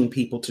encouraging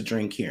people to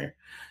drink here,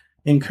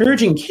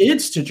 encouraging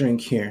kids to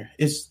drink here.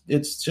 It's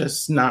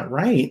just not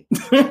right.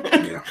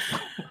 Yeah.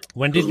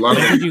 When did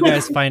you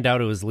guys find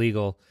out it was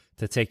legal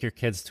to take your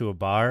kids to a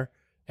bar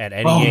at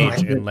any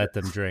age and let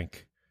them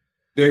drink?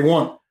 Day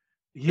one.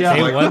 Yeah.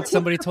 Day one,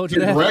 somebody told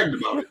you that? Bragged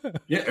about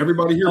it. Yeah,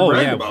 everybody here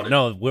bragged about it.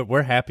 No,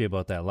 we're happy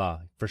about that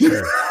law, for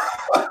sure.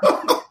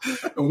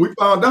 And we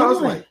found out, I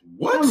was like,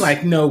 what? I'm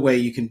like, no way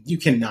you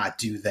cannot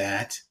do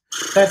that.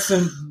 That's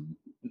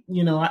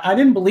I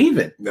didn't believe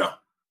it. No.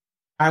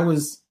 I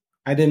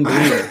didn't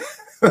believe it.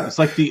 It's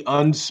like the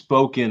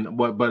unspoken,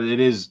 but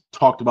it is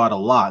talked about a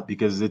lot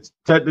because it's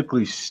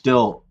technically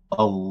still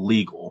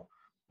illegal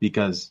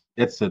because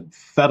it's a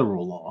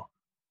federal law.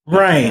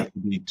 Right. You have to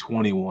be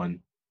 21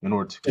 in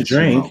order to consume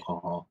drink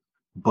alcohol.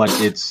 But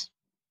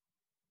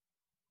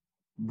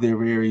they're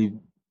very,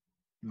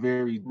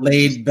 very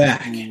laid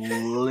back.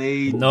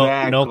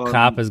 No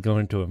cop is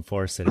going to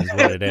enforce it, is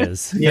what it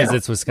is. Because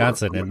it's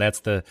Wisconsin, and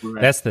that's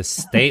the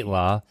state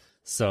law.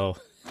 So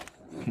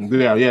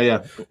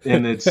yeah,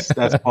 and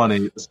that's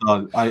funny.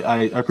 So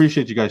I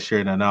appreciate you guys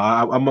sharing that. Now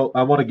I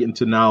want to get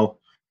into now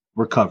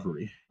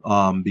recovery,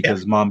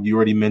 because Mom, you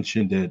already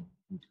mentioned it.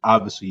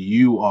 Obviously,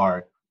 you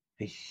are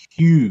a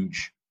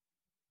huge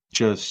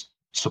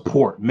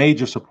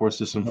major support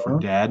system for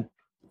Dad.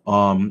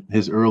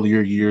 His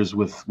earlier years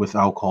with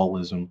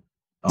alcoholism,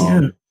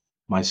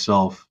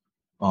 myself,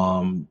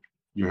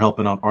 you're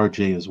helping out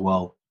RJ as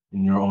well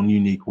in your own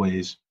unique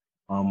ways,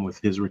 with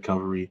his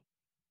recovery.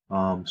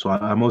 So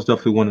I most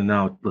definitely want to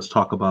now, let's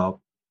talk about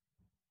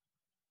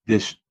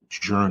this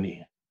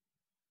journey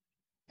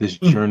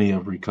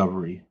of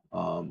recovery.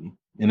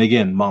 And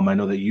again, Mom, I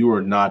know that you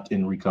are not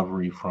in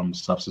recovery from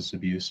substance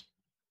abuse,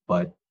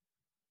 but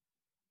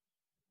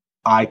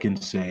I can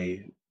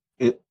say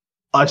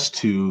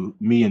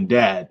me and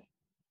Dad,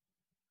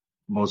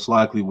 most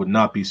likely would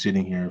not be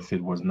sitting here if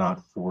it was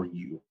not for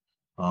you,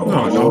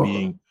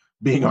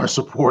 being our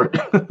support.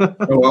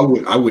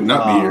 I would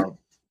not be here.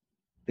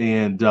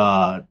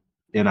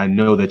 And I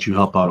know that you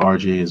help out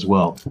RJ as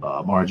well.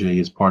 RJ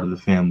is part of the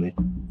family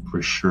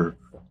for sure.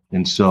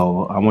 And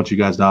so I want you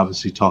guys to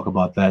obviously talk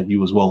about that.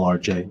 You as well,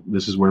 RJ.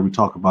 This is where we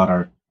talk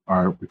about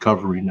our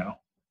recovery now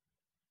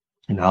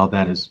and how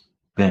that has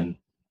been.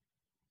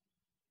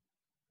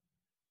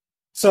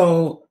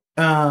 So,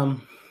 for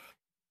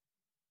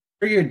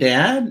your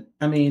dad,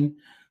 I mean,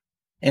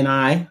 and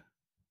I,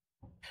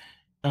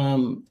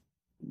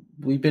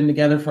 we've been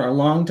together for a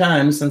long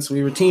time since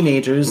we were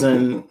teenagers,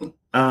 and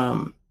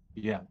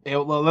Yeah.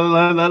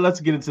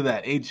 Let's get into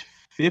that. Age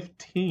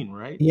 15,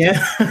 right?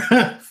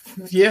 yeah,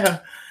 yeah.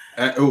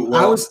 I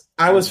was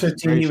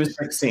 15. He was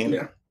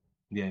 16.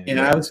 Yeah.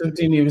 I was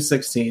 15. He was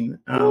 16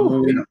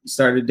 when we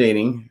started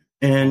dating,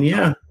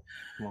 and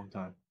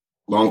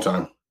long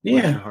time.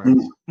 Yeah.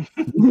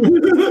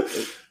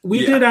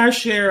 We did our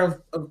share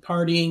of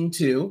partying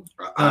too.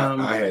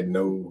 I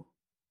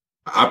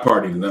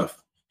partied enough.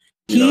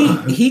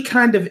 He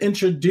kind of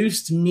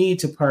introduced me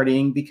to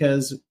partying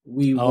because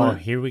we were.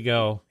 Here we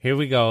go.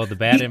 The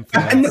bad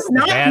influence.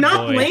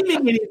 Not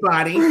blaming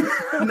anybody.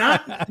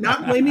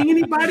 Not blaming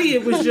anybody.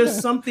 It was just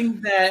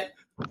something that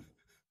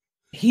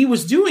he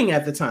was doing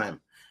at the time.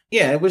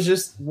 Yeah, it was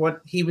just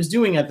what he was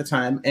doing at the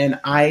time, and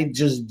I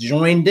just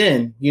joined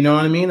in. You know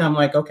what I mean? I'm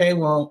like, okay,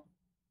 well,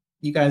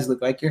 you guys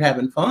look like you're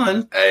having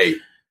fun. Hey,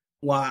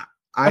 well,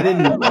 I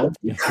didn't know.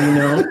 You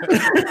know.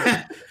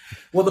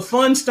 Well, the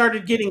fun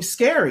started getting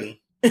scary.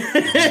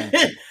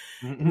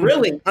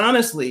 Really,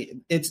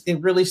 honestly, it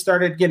really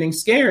started getting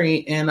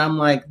scary, and I'm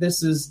like,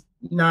 this is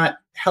not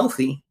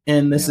healthy,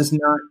 and this is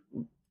not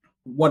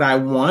what I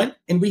want.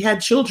 And we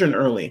had children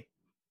early.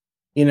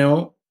 You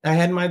know, I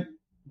had my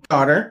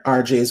daughter,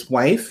 RJ's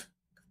wife.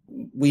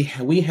 We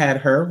had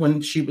her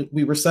when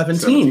we were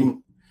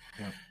 17.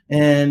 Yeah.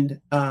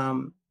 And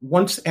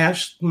once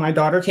my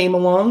daughter came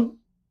along,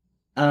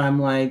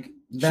 I'm like,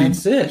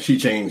 that's it. She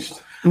changed.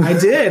 I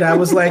did. I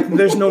was like,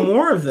 there's no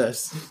more of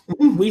this.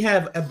 We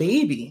have a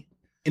baby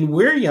and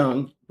we're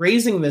young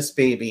raising this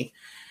baby.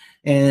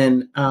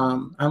 And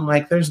I'm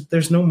like,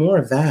 there's no more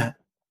of that.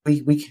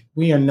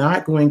 We are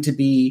not going to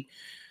be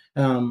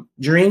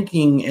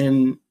drinking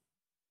and,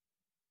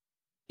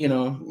 you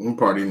know,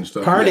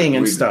 partying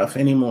and stuff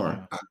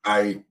anymore.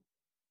 I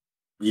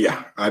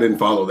didn't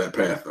follow that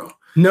path though.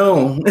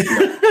 No.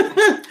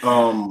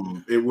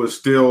 It was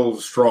still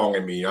strong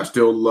in me. I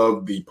still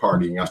loved the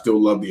partying. I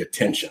still loved the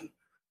attention.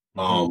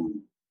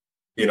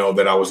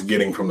 That I was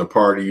getting from the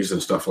parties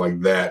and stuff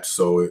like that.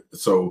 So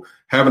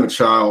having a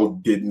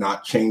child did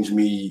not change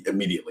me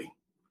immediately.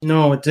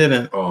 No, it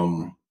didn't.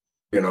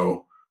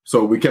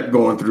 So we kept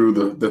going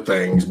through the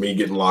things, me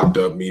getting locked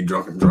up, me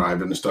drunk and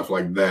driving and stuff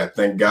like that.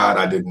 Thank God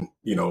I didn't,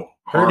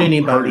 hurt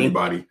anybody.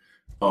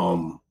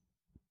 Through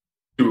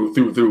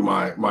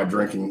my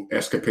drinking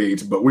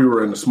escapades. But we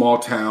were in a small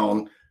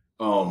town.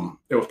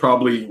 It was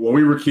probably, when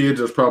we were kids,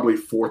 there was probably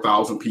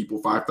 4,000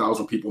 people,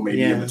 5,000 people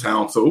maybe in the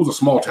town. So it was a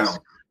small town.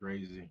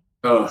 Crazy.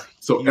 So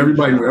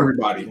everybody knew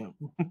everybody.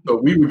 So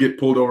we would get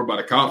pulled over by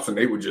the cops and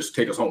they would just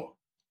take us home,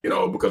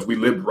 because we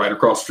lived right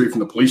across the street from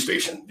the police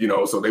station,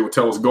 so they would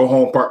tell us, go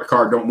home, park the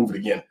car, don't move it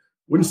again.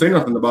 Wouldn't say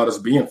nothing about us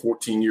being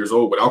 14 years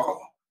old with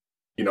alcohol,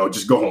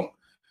 just go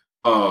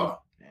home.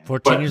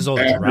 14 years old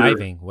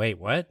driving. Wait,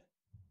 what?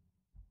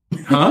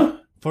 Huh?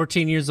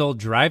 14 years old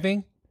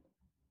driving?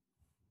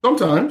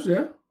 Sometimes,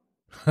 yeah.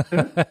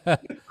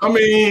 I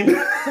mean,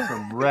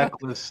 some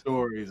reckless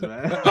stories,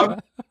 man.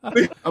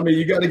 I mean,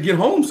 you got to get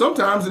home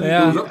sometimes, and it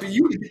goes up to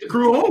you to get the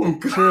crew home.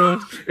 True.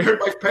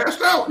 Everybody's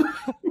passed out.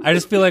 I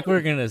just feel like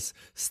we're gonna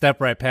step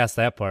right past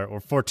that part.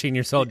 We're 14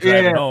 years old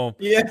driving home.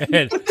 Yeah.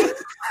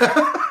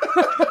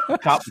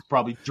 Cop was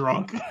probably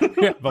drunk.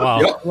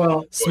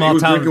 Well, small he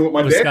was town drinking with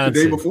my Wisconsin. dad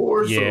the day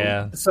before.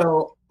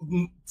 So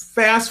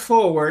fast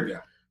forward,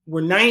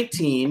 we're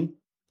 19.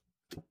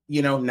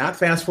 Not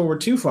fast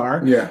forward too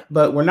far. Yeah.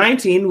 But we're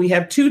 19. We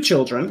have 2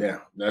 children. Yeah.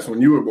 That's when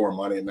you were born,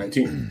 Monty, at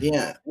 19.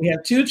 Yeah. We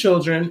have 2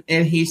 children,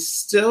 and he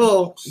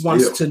still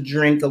wants to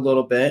drink a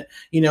little bit.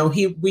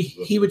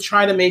 He would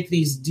try to make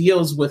these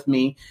deals with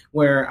me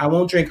where I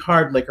won't drink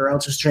hard liquor. I'll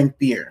just drink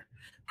beer.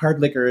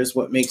 Hard liquor is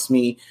what makes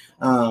me,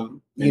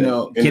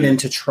 get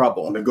into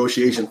trouble.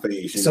 Negotiation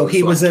phase. So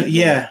he was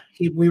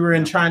we were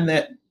in trying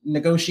that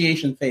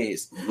negotiation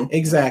phase. Mm-hmm.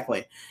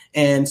 Exactly.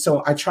 And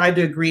so I tried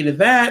to agree to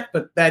that,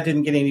 but that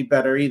didn't get any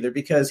better either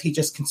because he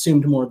just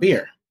consumed more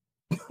beer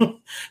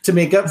to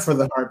make up for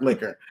the hard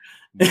liquor.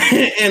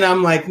 And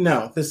I'm like,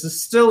 no,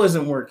 this still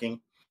isn't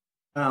working.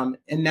 And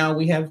now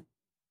we have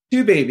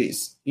 2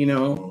 babies,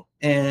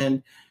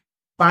 and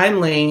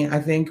finally,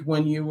 I think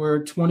when you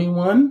were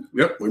 21.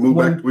 Yep. We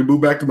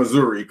moved back to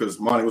Missouri because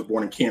Monty was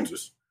born in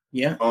Kansas.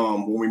 Yeah.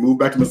 When we moved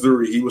back to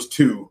Missouri, he was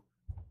 2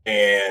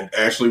 and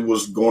Ashley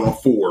was going on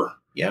 4.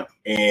 Yeah.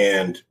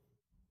 And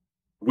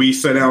we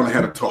sat down and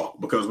had a talk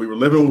because we were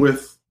living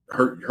with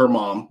her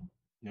mom.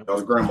 Yep. That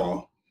was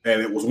grandma.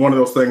 And it was one of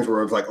those things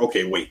where I was like,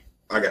 okay, wait,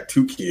 I got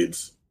 2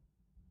 kids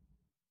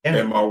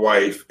and my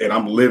wife, and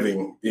I'm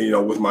living,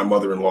 with my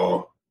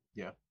mother-in-law.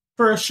 Yeah.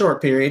 For a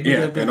short period.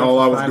 Yeah. And all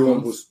I was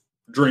doing was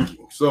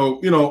drinking. So,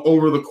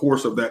 over the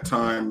course of that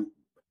time,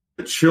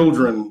 the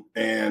children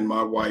and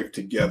my wife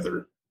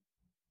together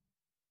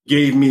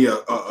gave me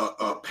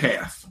a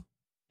path,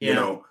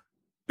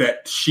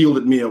 that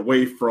shielded me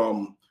away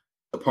from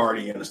the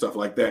party and stuff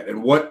like that.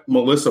 And what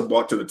Melissa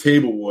brought to the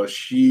table was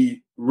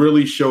she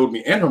really showed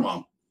me, and her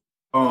mom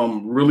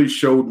really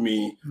showed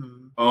me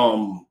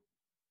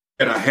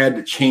that I had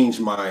to change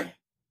my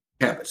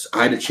habits.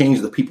 I had to change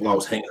the people I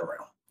was hanging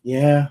around.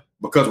 Yeah.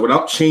 Because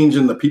without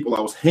changing the people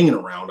I was hanging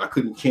around, I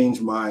couldn't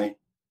change my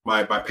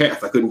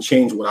path. I couldn't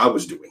change what I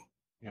was doing.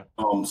 Yeah.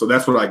 So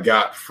that's what I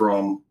got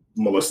from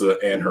Melissa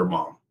and her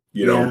mom,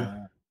 you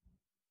know,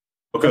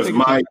 because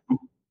my,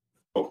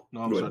 oh,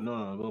 no, I'm sorry.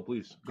 No,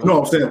 please. No,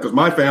 I'm saying because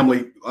my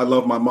family, I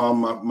love my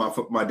mom,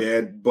 my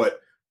dad, but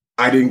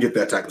I didn't get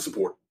that type of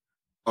support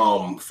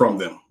from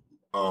them.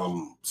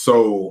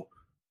 So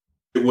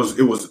it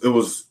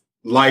was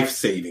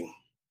life-saving.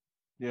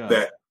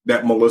 Yeah.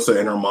 That Melissa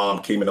and her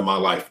mom came into my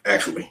life,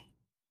 actually.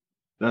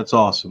 That's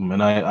awesome.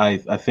 And I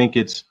think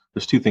there's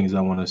two things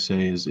I want to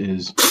say is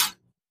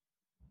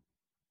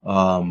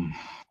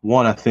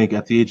one, I think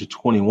at the age of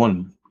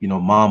 21,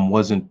 mom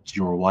wasn't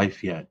your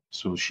wife yet.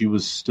 So she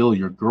was still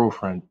your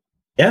girlfriend.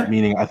 Yeah.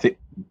 Meaning, I think,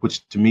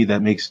 which to me,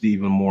 that makes it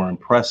even more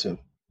impressive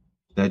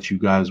that you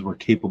guys were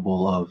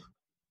capable of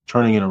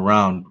turning it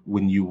around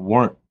when you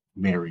weren't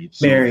married.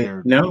 So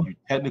no. You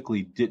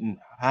technically didn't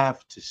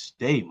have to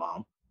stay,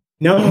 Mom.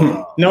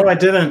 No, I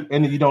didn't.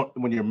 And you don't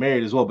when you're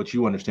married as well, but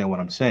you understand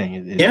what I'm saying.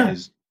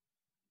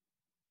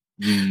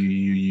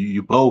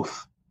 You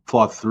both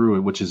fought through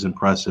it, which is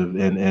impressive.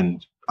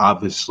 And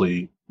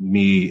obviously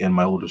me and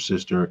my older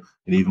sister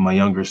and even my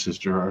younger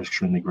sister are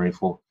extremely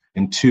grateful.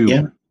 And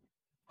two,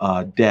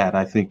 Dad,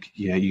 I think,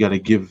 you got to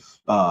give,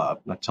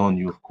 not telling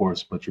you, of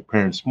course, but your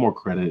parents more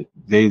credit.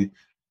 They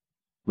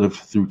lived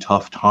through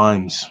tough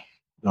times,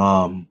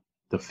 the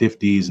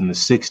 50s and the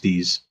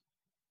 60s,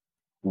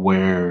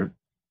 where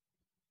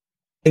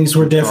things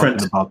were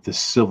different. About the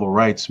civil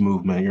rights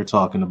movement, you're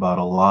talking about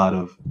a lot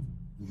of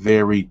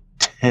very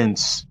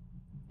tense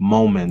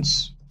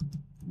moments,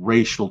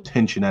 racial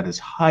tension at its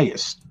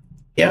highest.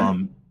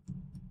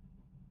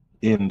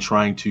 In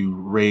trying to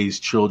raise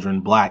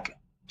children, black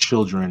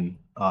children,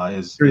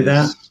 is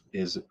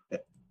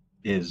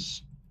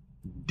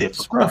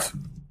difficult.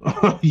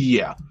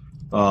 Yeah,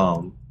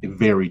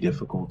 very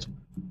difficult.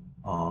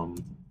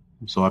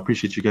 So I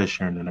appreciate you guys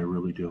sharing that. I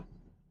really do.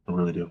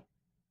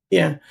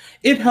 Yeah,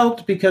 it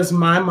helped because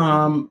my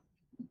mom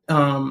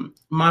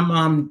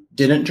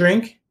didn't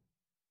drink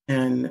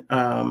and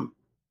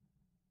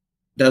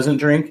doesn't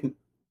drink.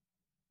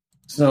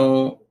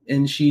 So,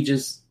 and she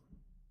just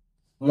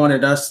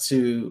wanted us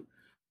to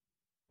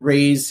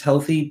raise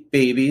healthy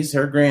babies,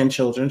 her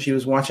grandchildren. She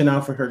was watching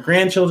out for her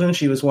grandchildren.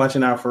 She was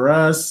watching out for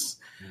us.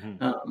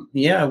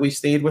 Mm-hmm. We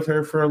stayed with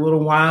her for a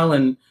little while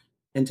and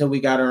until we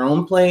got our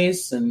own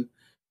place. And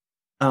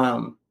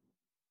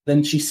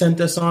then she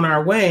sent us on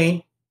our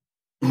way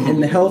in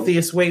the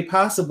healthiest way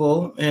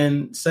possible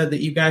and said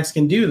that you guys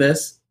can do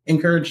this,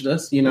 encouraged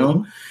us,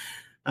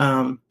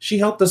 Mm-hmm. She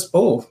helped us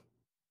both.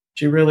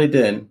 She really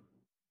did.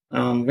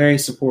 Very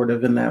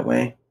supportive in that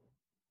way.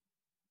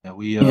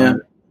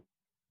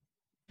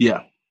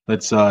 Yeah,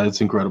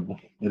 it's incredible.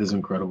 It is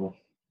incredible.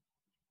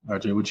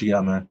 RJ, what you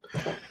got, man?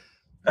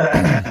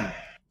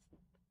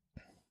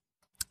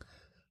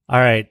 All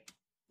right.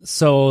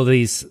 So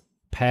these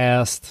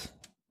past,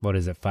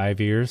 5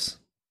 years?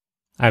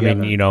 I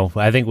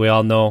think we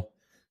all know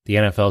the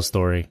NFL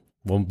story.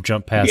 We'll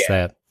jump past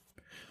that.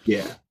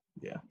 Yeah.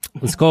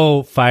 Let's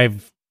go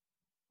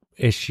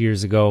 5-ish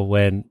years ago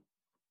when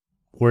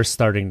we're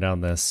starting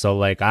down this.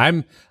 So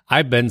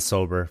I've been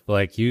sober.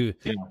 You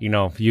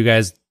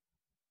guys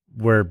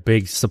were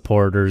big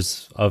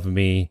supporters of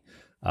me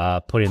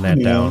putting that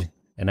down,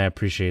 and I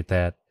appreciate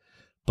that.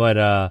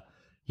 But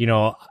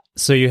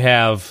so you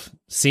have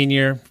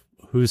Senior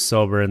who's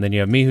sober, and then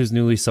you have me who's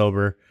newly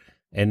sober,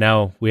 and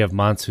now we have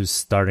Monts who's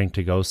starting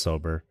to go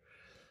sober.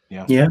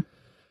 Yeah.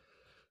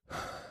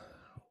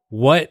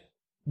 What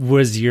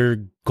was your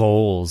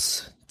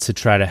goals to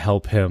try to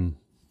help him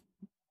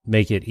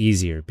make it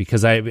easier?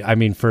 Because I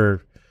mean, to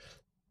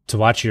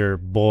watch your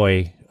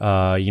boy,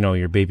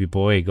 your baby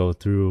boy go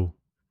through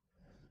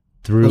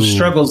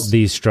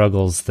these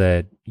struggles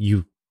that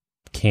you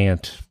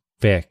can't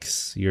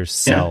fix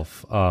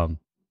yourself.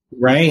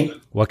 Right.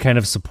 What kind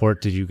of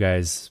support did you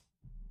guys,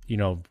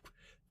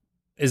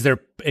 is there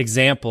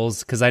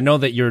examples? Because I know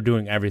that you're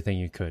doing everything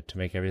you could to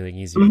make everything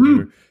easier. Mm-hmm. You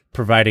were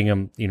providing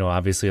him,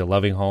 obviously a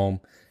loving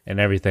home and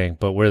everything,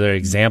 but were there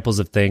examples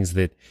of things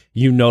that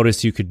you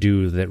noticed you could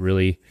do that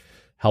really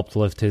helped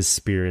lift his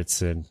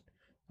spirits and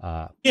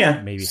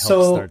maybe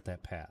help start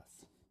that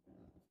path?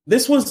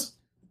 This was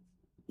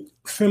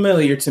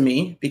familiar to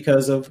me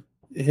because of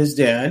his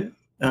dad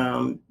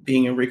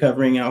being a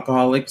recovering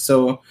alcoholic.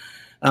 So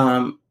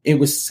it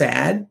was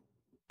sad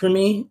for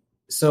me.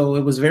 So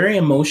it was very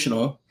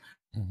emotional.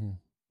 Mm-hmm.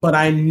 But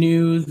I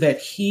knew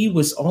that he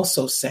was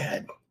also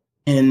sad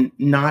and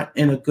not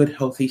in a good,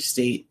 healthy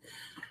state.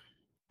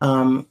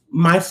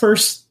 My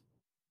first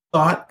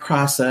thought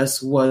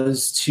process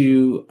was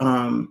to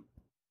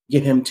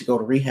get him to go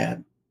to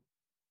rehab.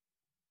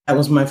 That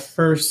was my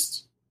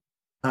first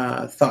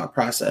thought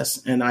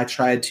process. And I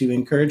tried to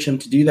encourage him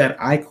to do that.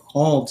 I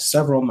called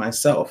several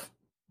myself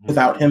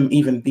without him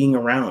even being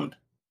around.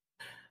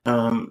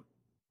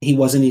 He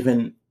wasn't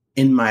even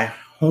in my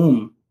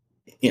home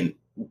and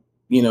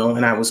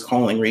I was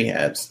calling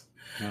rehabs.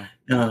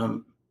 Yeah.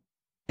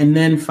 And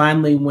then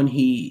finally, when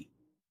he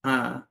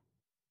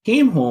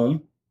came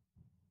home,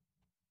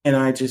 and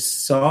I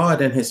just saw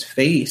it in his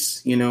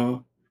face,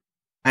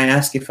 I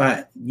asked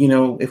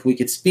if we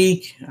could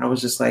speak. I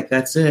was just like,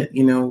 that's it.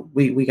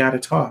 We got to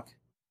talk.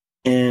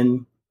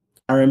 And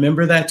I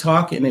remember that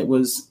talk, and it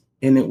was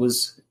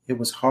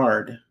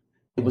hard.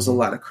 It was a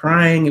lot of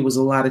crying. It was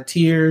a lot of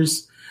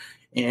tears.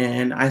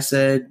 And I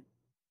said,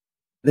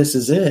 this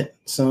is it,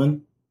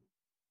 son.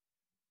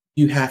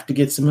 You have to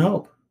get some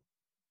help.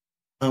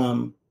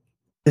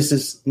 This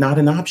is not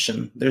an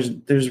option.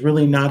 There's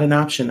really not an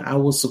option. I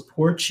will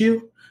support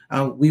you.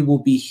 We will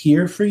be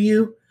here for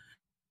you,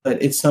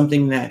 but it's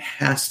something that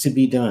has to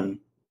be done.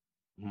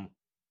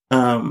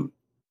 And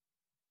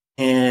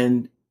I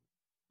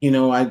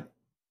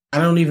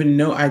don't even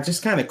know. I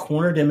just kind of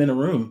cornered him in a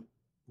room.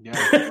 Yeah.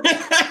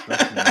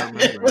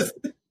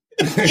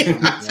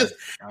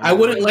 I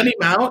wouldn't let him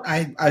out.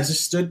 I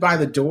just stood by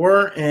the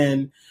door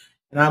and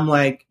I'm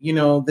like,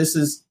 this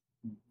is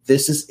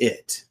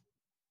it.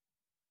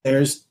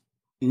 There's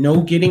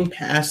no getting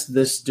past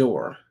this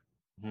door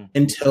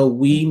until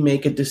we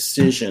make a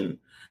decision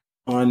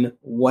on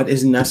what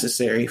is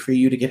necessary for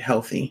you to get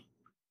healthy.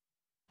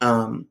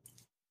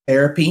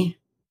 Therapy.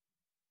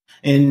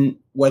 And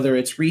whether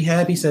it's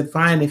rehab, he said,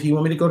 fine, if you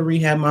want me to go to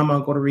rehab, Mom,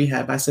 I'll go to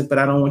rehab. I said, but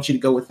I don't want you to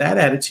go with that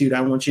attitude.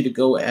 I want you to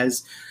go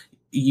as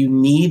you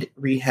need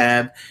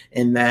rehab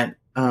and that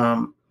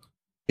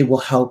it will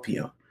help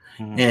you.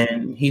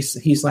 And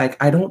he's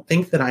like, I don't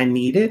think that I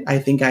need it. I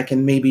think I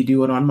can maybe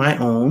do it on my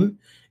own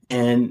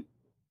and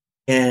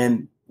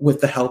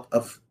with the help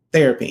of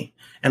therapy.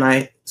 And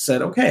I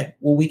said, okay,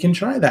 well, we can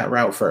try that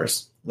route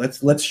first.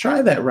 Let's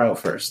try that route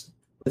first.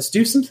 Let's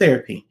do some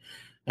therapy.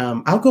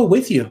 I'll go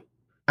with you.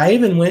 I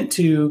even went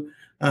to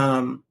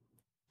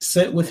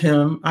sit with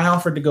him. I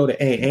offered to go to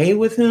AA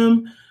with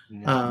him.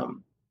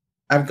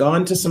 I've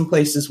gone to some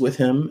places with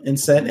him and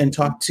sat and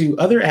talked to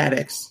other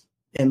addicts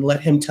and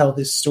let him tell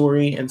his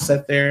story and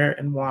sat there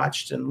and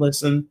watched and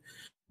listened.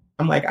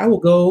 I'm like, I will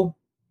go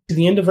to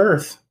the end of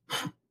earth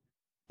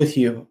with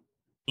you,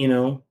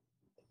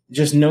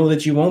 just know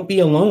that you won't be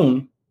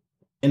alone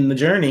in the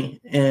journey.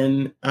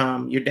 And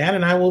your dad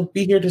and I will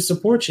be here to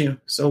support you.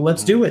 So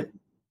let's do it.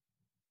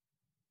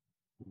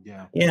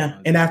 Yeah.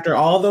 And after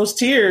all those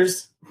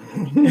tears,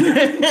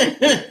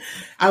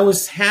 I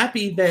was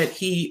happy that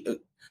he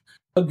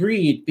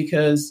agreed,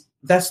 because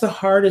that's the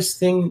hardest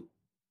thing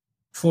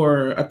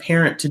for a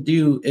parent to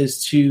do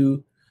is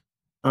to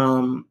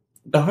the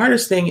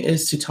hardest thing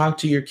is to talk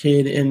to your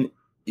kid and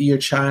your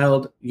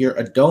child, your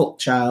adult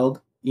child,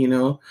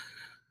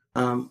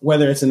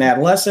 whether it's an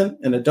adolescent,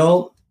 an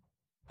adult,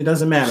 it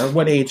doesn't matter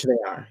what age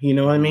they are. You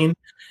know what I mean?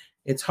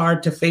 It's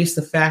hard to face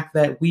the fact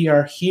that we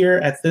are here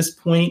at this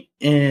point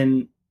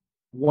and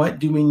what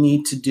do we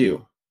need to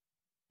do?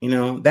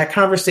 That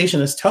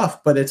conversation is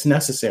tough, but it's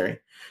necessary.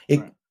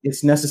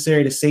 It's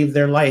necessary to save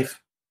their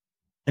life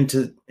and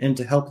to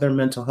help their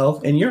mental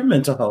health and your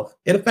mental health.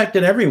 It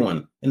affected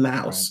everyone in the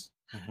house,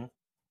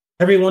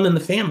 everyone in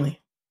the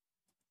family.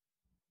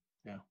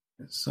 Yeah.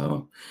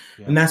 So,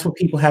 and that's what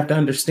people have to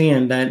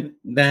understand,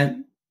 that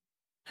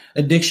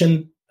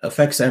addiction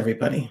affects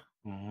everybody.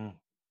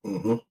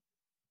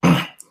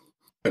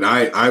 And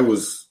I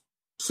was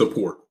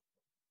support.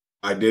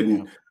 I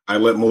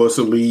let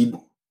Melissa lead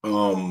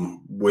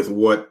with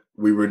what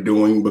we were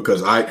doing,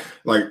 because I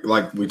like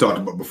we talked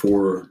about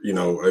before,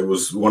 it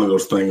was one of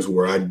those things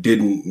where I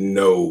didn't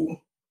know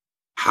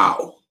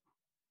how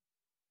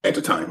at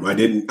the time.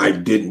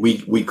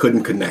 We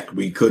couldn't connect.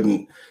 We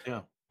couldn't,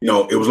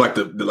 it was like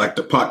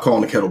the pot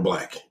calling the kettle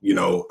black.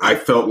 I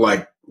felt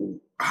like,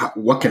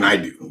 what can I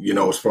do,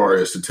 as far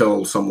as to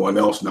tell someone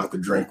else not to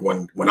drink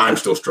when I'm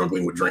still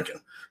struggling with drinking.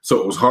 So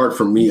it was hard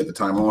for me at the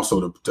time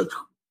also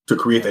to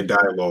create that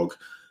dialogue,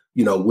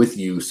 with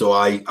you. So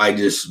I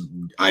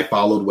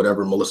followed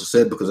whatever Melissa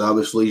said, because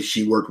obviously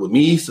she worked with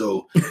me.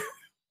 So,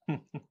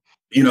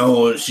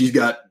 she's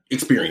got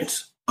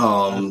experience.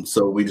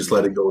 So we just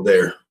let it go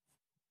there.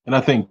 And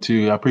I think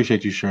too, I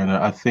appreciate you sharing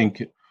that. I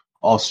think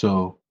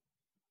also,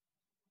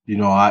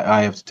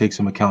 I have to take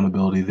some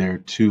accountability there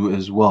too,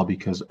 as well,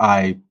 because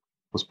I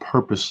was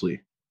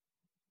purposely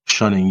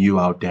shunning you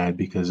out, Dad,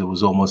 because it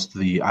was almost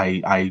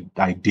I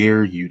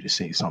dare you to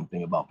say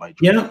something about my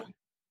drinking.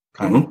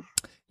 Kind of.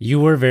 You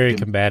were very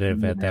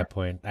combative at that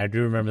point. I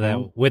do remember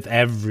that with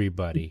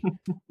everybody.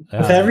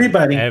 With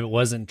everybody. It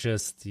wasn't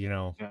just,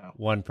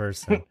 one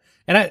person.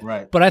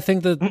 And but I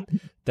think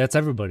that's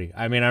everybody.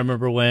 I mean, I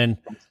remember when,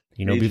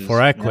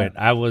 before I quit,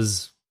 I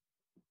was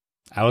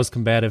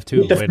combative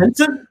too.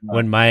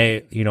 When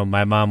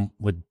my mom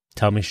would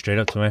tell me straight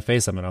up to my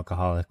face, I'm an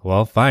alcoholic.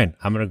 Well, fine.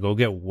 I'm going to go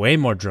get way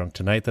more drunk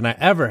tonight than I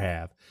ever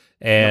have.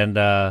 And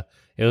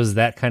it was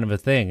that kind of a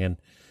thing. And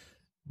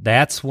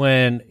that's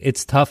when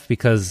it's tough,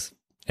 because,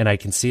 and I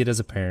can see it as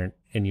a parent,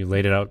 and you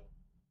laid it out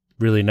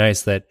really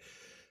nice, that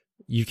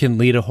you can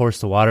lead a horse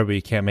to water, but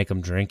you can't make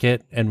them drink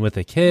it. And with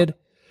a kid,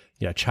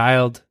 a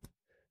child,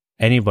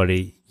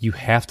 anybody, you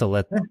have to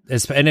let,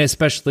 and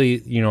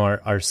especially,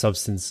 our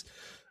substance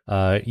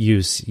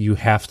use, you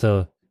have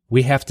to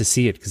we have to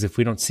see it, because if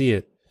we don't see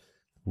it,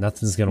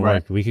 nothing's going to Right.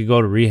 work. We could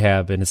go to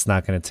rehab and it's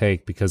not going to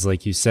take, because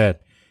like you said,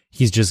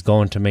 he's just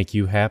going to make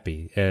you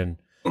happy. And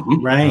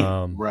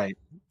Right.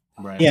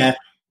 Right. Yeah.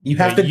 You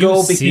have but to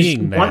go because you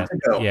seeing want that,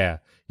 to go. Yeah.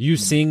 You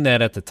seeing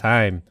that at the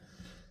time,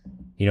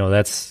 you know,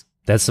 that's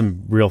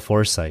some real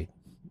foresight.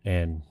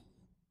 And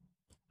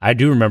I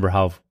do remember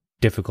how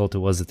difficult it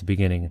was at the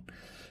beginning.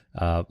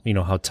 You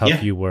know, how tough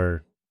Yeah. you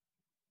were.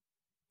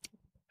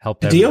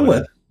 Helped To deal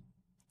everybody.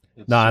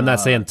 with. No, I'm not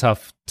saying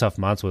tough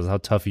Monts was, how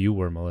tough you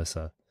were,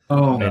 Melissa,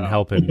 Oh, and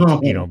helping,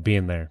 you know,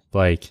 being there.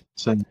 Like,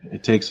 So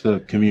it takes a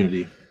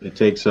community. It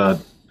takes your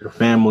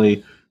family.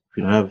 If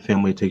you don't have a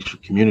family, it takes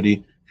your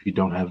community. If you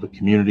don't have a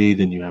community,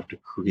 then you have to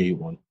create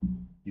one.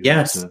 You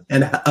yes. have to,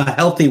 And a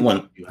healthy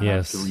one. you have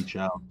Yes. to reach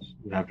out.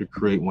 You have to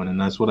create one. And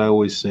that's what I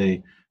always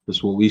say.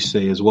 That's what we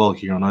say as well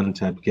here on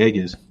Untapped Keg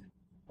is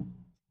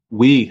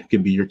we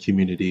can be your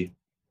community,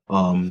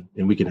 and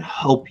we can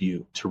help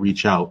you to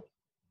reach out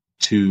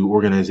to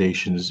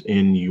organizations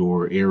in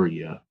your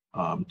area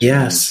to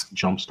Yes.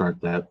 jumpstart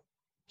that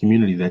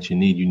community that you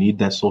need. You need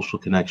that social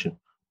connection.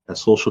 That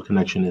social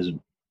connection is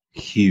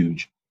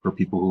huge for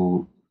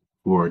people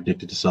who are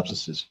addicted to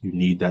substances. You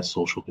need that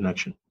social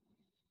connection.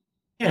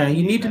 Yeah,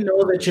 you need to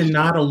know that you're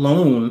not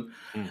alone,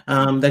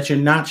 that you're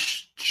not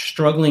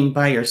struggling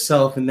by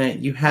yourself, and that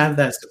you have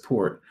that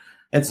support.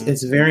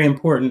 It's very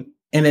important,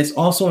 and it's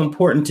also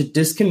important to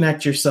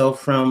disconnect yourself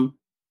from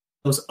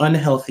those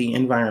unhealthy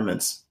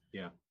environments.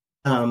 Yeah.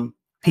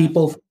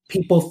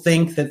 People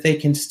think that they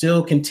can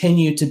still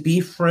continue to be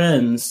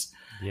friends,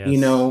 yes. you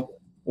know,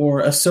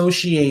 or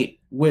associate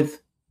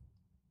with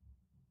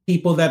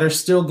people that are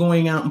still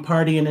going out and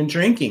partying and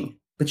drinking,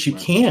 but you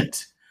Right.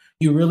 can't.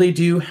 You really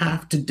do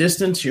have to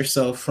distance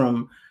yourself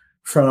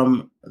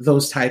from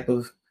those type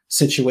of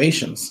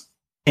situations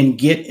and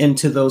get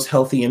into those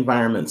healthy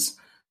environments.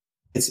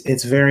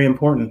 It's very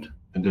important.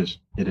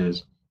 It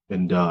is.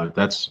 And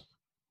that's,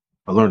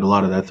 I learned a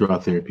lot of that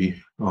throughout therapy.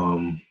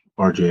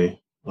 RJ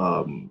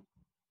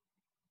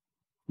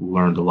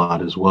learned a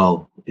lot as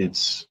well.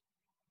 It's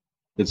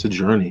a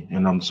journey,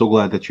 and I'm so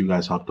glad that you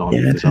guys hopped on,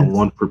 Yeah, because I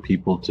want for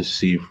people to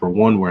see, for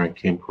one, where I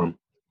came from,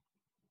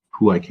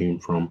 who I came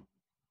from,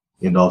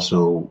 and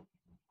also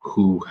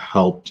who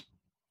helped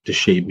to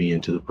shape me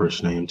into the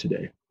person I am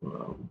today.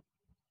 Oh,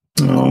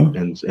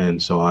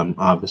 And so I'm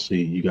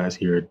obviously, you guys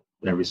hear it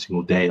every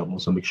single day. I'm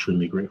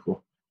extremely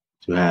grateful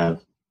to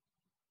have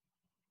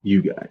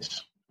you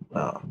guys.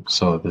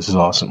 So this is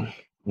awesome.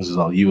 This is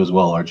all you as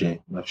well, RJ.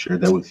 I've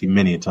shared that with you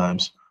many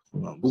times.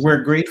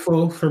 we're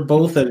grateful for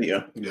both of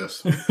you.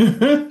 Yes.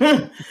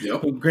 We're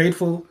Yep.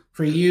 grateful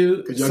for you.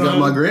 Because y'all got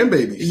my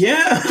grandbabies.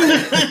 Yeah.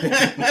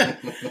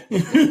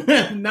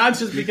 Not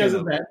just because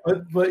of that,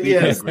 but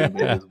yes.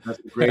 Grandbabies. That's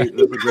a great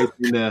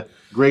thing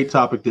great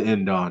topic to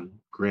end on.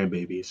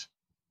 Grandbabies.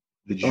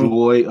 The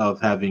joy of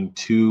having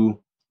two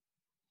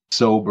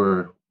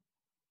sober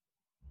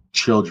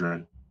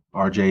children.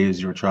 RJ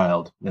is your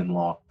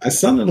child-in-law. My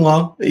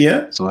son-in-law.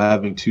 Yeah. So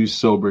having two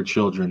sober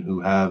children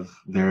who have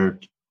their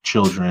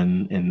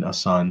children and a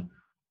son,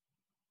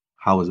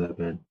 how has that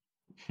been?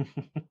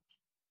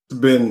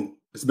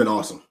 It's been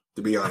awesome,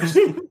 to be honest.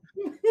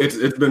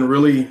 It's been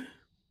really,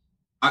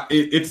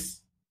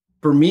 it's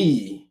for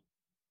me.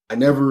 I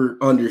never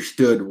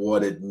understood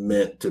what it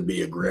meant to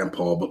be a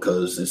grandpa,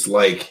 because it's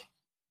like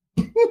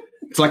you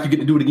get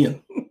to do it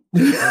again.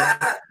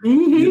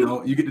 You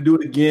know, you get to do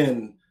it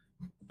again,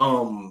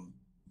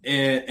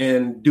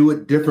 and do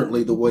it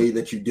differently the way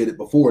that you did it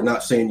before.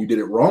 Not saying you did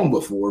it wrong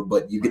before,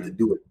 but you get to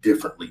do it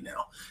differently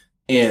now.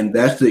 And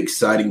that's the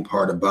exciting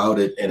part about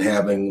it. And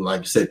having,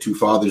 like I said, two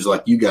fathers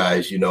like you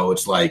guys, you know,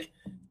 it's like,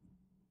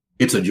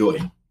 it's a joy.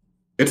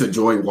 It's a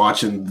joy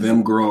watching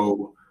them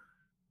grow,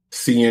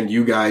 seeing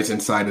you guys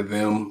inside of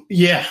them,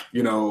 Yeah.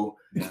 you know.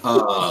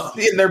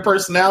 Seeing their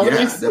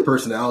personalities. Yeah, their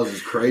personality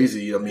is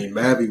crazy. I mean,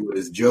 Mavi with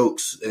his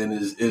jokes and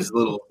his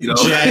little, you know,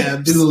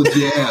 Jabs. his little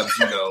jabs,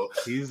 you know.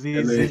 He's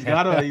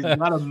got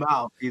a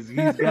mouth. He's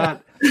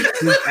got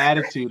his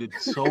attitude.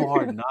 It's so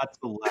hard not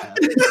to laugh.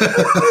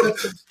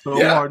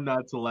 Hard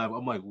not to laugh.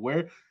 I'm like,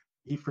 where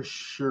he for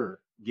sure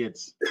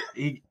gets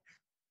a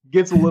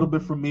little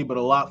bit from me, but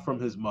a lot from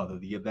his mother.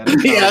 That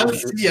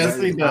Yes, he does.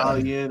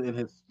 Italian and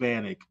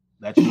Hispanic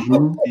that you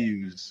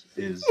confuse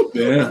is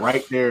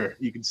right there.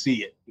 You can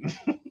see it.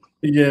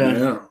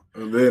 Yeah.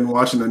 And then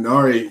watching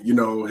Anari, you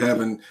know,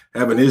 having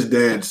his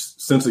dad's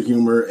sense of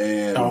humor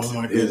and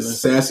his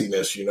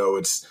sassiness, you know,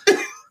 it's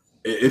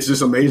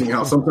just amazing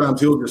how sometimes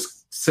he'll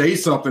just say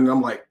something and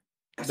I'm like,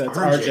 that's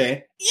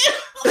RJ.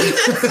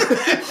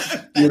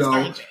 You know,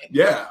 RJ.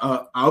 Yeah,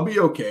 I'll be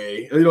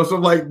okay. You know,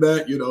 something like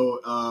that, you know,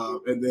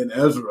 and then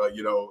Ezra,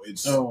 you know,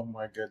 it's oh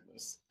my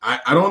goodness.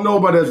 I don't know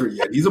about Ezra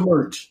yet. He's a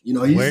merge. You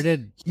know, where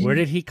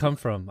did he come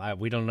from?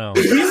 We don't know.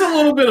 He's a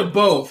little bit of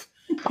both.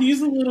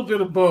 You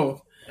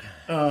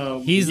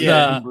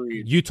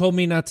told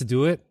me not to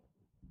do it.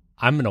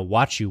 I'm gonna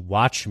watch you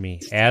watch me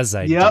as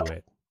I do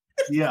it.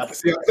 Yeah.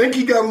 See, I think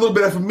he got a little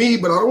bit for me,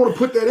 but I don't want to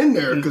put that in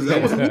there because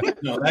that was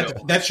no,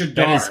 that's your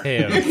dog.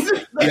 That is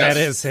him. That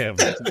is him.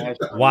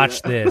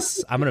 Watch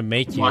this. I'm gonna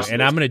make you,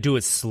 and I'm gonna do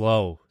it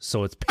slow,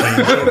 so it's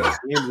painful.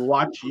 And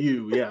watch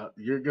you. Yeah,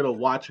 you're gonna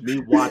watch me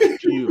watch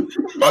you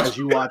as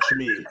you watch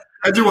me.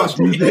 As you watch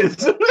me. This.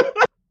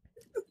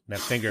 That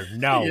finger,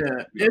 no,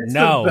 Yeah, it's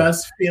no. the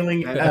best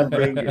feeling ever.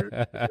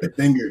 The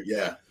finger,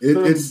 yeah.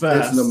 It's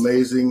best. an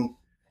amazing.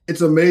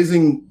 It's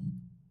amazing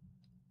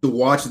to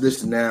watch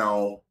this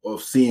now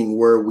of seeing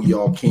where we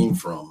all came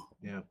from.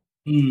 Yeah.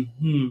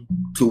 Mm-hmm.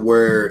 To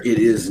where it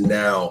is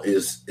now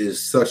is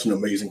such an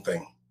amazing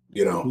thing.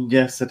 You know,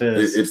 Yes, it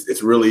is.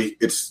 it's really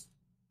it's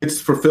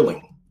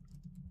fulfilling.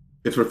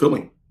 It's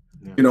fulfilling.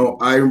 Yeah. You know,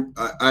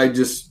 I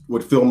just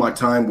would fill my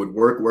time with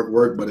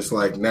work, but it's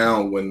like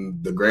now when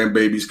the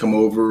grandbabies come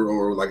over,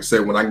 or like I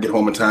said, when I can get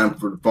home in time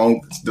for the phone,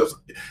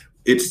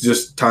 it's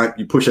just time.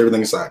 You push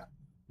everything aside.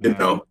 You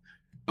know,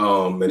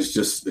 and it's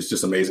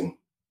just amazing.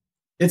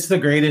 It's the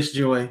greatest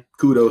joy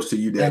Kudos to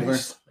you, ever.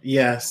 daddies.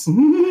 Yes.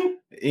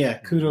 Yeah.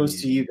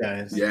 Kudos to you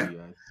guys. Yeah.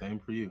 Same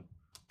for you.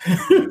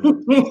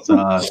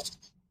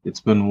 It's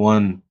been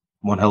one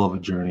hell of a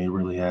journey. It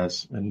really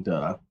has, and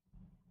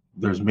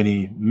there's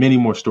many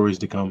more stories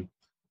to come,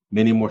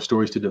 many more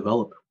stories to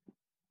develop.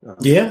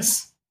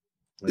 Yes.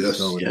 And Yes.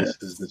 So Yes.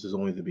 this is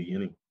only the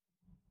beginning.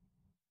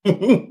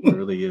 It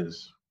really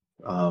is.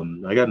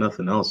 I got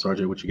nothing else.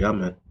 RJ, what you got,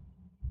 man?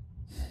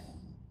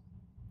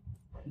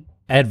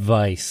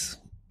 Advice.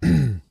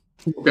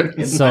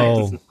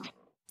 So,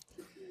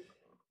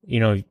 you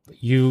know,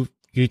 you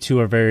two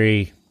are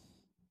very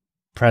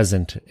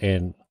present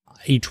in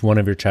each one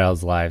of your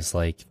child's lives,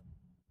 like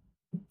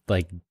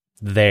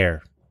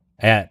there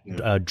at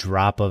a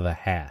drop of a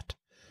hat.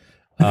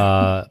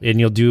 And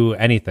you'll do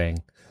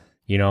anything,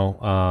 you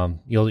know,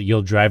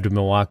 you'll drive to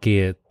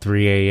Milwaukee at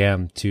 3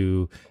 a.m.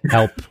 to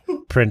help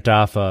print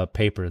off a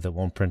paper that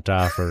won't print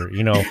off, or,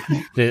 you know,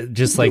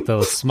 just like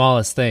the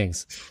smallest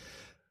things.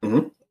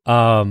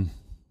 Mhm.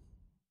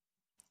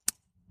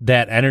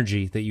 That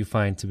energy that you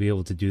find to be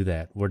able to do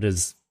that, where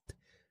does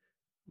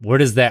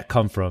that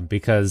come from?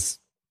 Because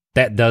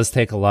that does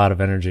take a lot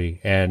of energy,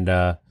 and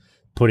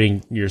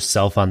putting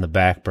yourself on the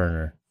back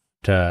burner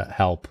to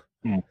help.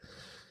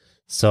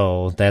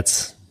 So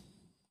that's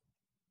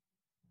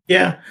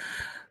Yeah.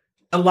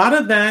 A lot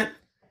of that,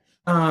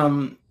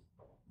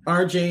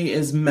 RJ,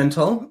 is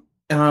mental,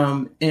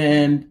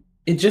 and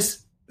it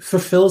just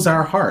fulfills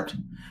our heart.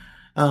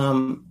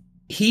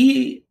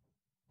 He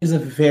was a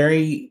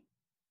very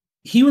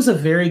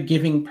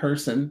giving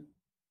person.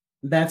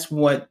 That's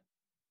what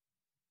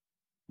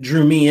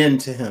drew me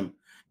into him.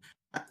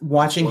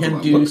 Watching him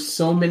do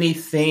so many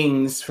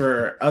things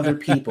for other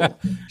people.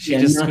 she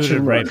And just not scooted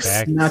your right looks,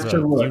 back. not so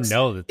your looks. You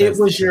know that It that's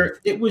was the truth.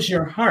 it was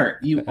your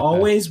heart. You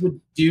always would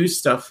do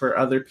stuff for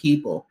other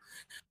people.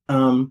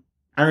 I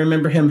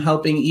remember him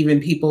helping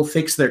even people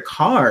fix their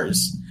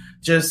cars.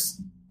 He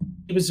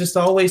was just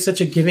always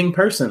such a giving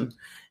person.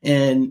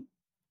 And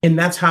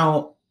that's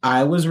how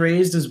I was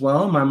raised as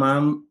well. My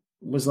mom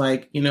was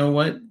like, you know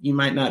what? You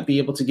might not be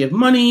able to give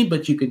money,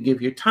 but you could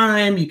give your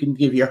time, you can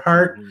give your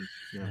heart.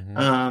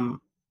 Mhm.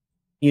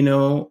 You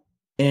know,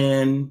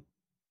 and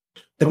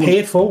to pay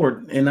it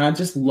forward. And I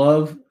just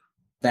love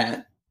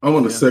that. I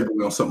want to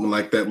segue on something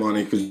like that,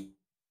 Lonnie, because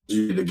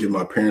you need to give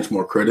my parents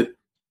more credit.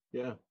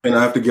 Yeah. And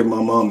I have to give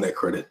my mom that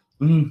credit.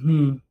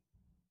 Mm-hmm.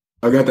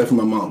 I got that from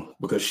my mom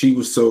because she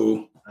was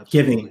so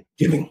Absolutely.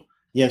 giving,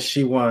 Yes,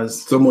 she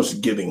was. so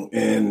much giving,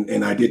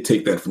 and I did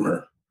take that from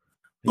her.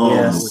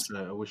 Yes.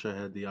 I wish I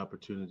had the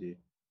opportunity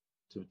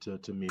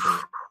to meet her.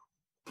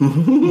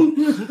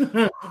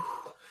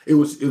 It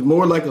was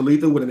more like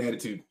Aletha with an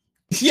attitude.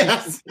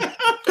 Yes.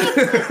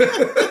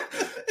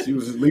 She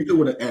was Aletha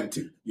with an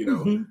attitude. You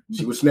know, Mhm.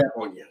 she would snap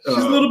on you. She's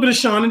a little bit of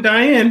Sean and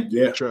Diane.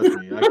 Yeah. Trust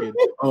me, I could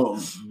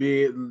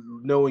be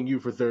knowing you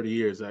for 30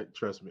 years.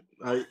 Trust me,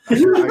 I can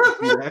see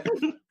that.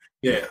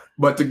 Yeah,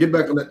 but to get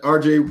back on that,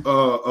 RJ,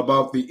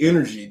 about the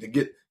energy,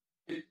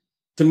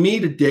 to me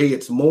today,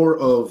 it's more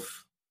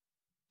of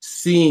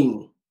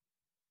seeing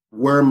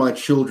where my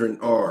children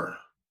are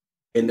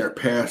in their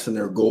past and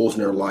their goals in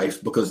their lives,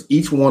 because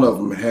each one of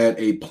them had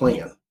a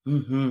plan,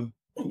 Mm-hmm.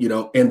 you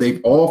know, and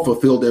they've all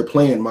fulfilled their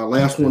plan. My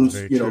last one's,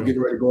 very you know, true.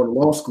 getting ready to go into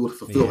law school to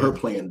fulfill her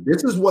plan.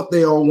 This is what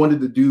they all wanted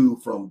to do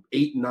from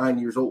 8 and 9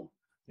 years old.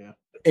 Yeah.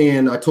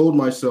 And I told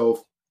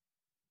myself,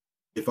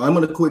 if I'm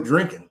going to quit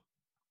drinking,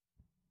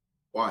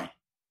 why?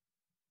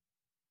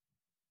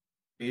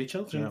 For your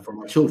children. For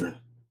my children.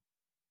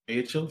 For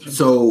your children.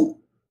 So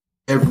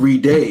every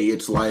day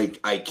it's like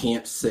I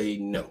can't say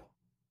no.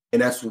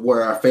 And that's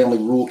where our family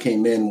rule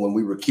came in when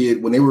we were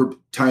when they were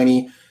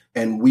tiny,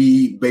 and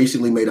we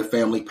basically made a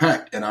family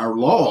pact, and our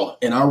law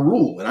and our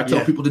rule. And I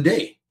tell people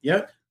today,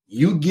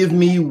 you give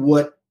me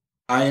what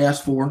I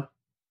ask for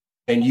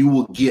and you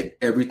will get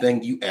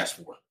everything you ask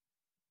for.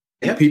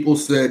 And people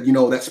said, you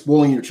know, that's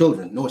spoiling your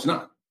children. No, it's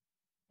not.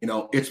 You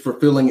know, it's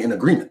fulfilling an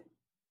agreement.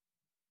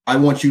 I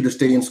want you to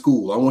stay in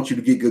school. I want you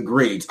to get good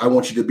grades. I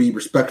want you to be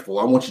respectful.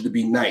 I want you to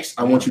be nice.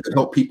 I want you to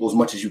help people as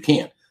much as you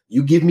can.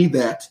 You give me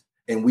that,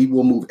 and we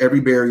will move every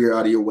barrier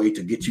out of your way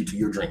to get you to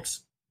your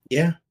dreams.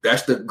 Yeah.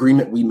 That's the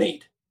agreement we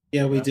made.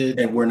 Yeah, we did.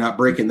 And we're not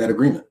breaking that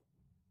agreement.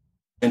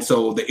 And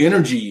so the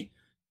energy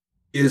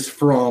is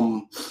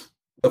from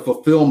the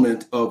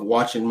fulfillment of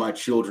watching my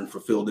children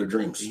fulfill their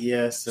dreams.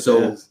 Yes.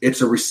 So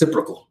it's a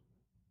reciprocal.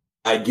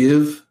 I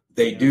give,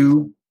 they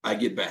do, I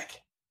get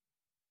back.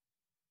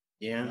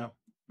 Yeah.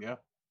 Yeah.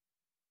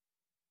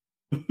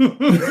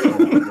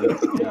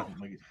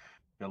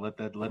 Let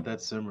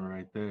that simmer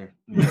right there.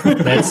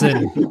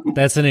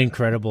 That's an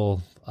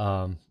incredible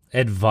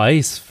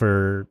advice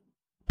for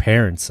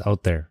parents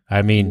out there.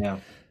 I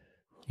mean,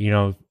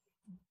 you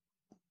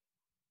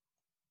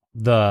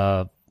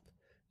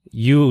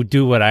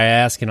do what I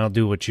ask and I'll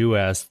do what you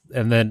ask,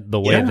 and then the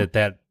way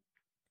that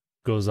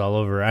goes all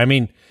over. I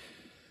mean,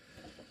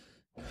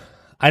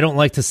 I don't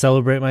like to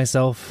celebrate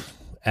myself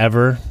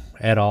ever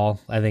at all.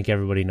 I think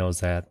everybody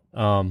knows that.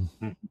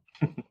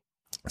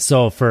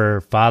 So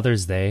for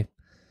Father's Day,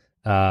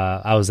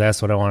 I was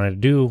asked what I wanted to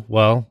do.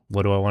 Well,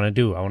 what do I want to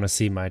do? I want to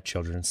see my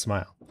children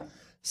smile.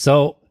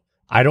 So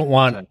I don't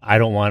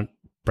want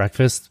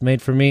breakfast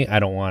made for me. I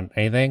don't want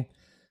anything.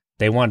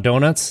 They want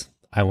donuts.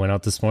 I went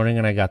out this morning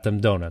and I got them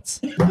donuts.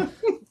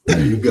 There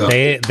you go.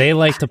 They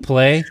like to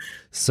play,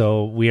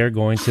 so we are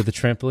going to the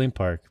trampoline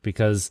park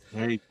because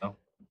there you go.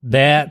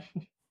 That.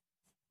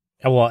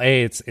 Well,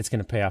 A, it's going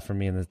to pay off for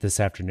me this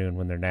afternoon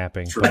when they're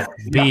napping. True. But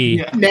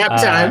B,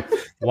 nap time.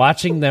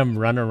 Watching them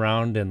run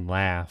around and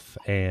laugh,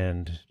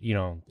 and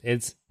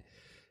it's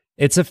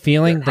a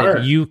feeling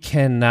that you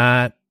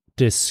cannot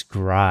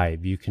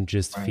describe. You can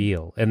just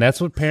feel, and that's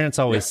what parents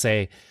always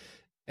say.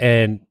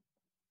 And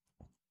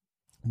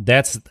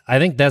I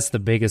think that's the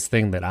biggest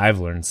thing that I've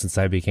learned since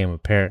I became a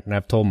parent. And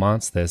I've told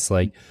Mons this,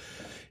 like,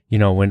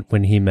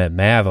 when he met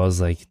Mav, I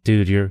was like,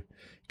 dude, you're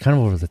kind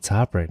of over the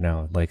top right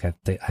now. Like, I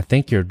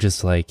think you're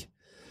just like,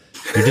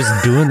 you're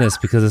just doing this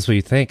because that's what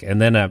you think. And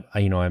then I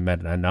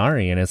met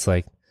Anari, and it's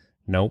like,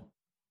 no,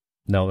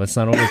 that's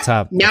not over the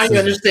top. Now you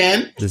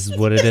understand. This is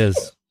what it is.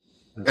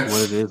 That's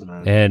what it is,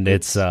 man. And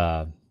it's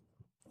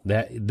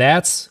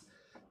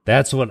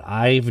that's what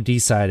I've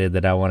decided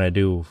that I want to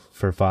do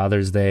for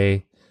Father's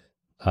Day.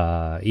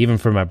 Even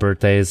for my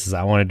birthdays, is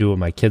I want to do what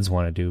my kids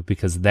want to do,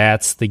 because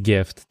that's the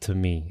gift to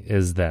me,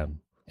 is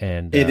them.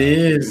 And it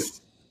is.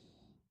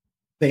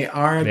 They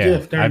are a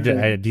gift.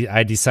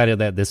 I decided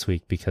that this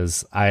week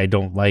because I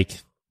don't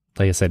like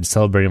I said,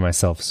 celebrating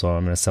myself, so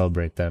I'm going to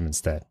celebrate them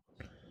instead.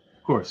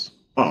 Of course.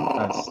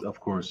 Of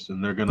course.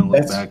 And they're going to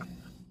look back.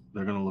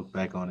 They're going to look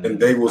back on it. And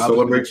they will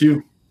celebrate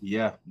you.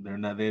 Yeah. They're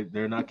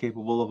not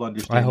capable of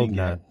understanding. I hope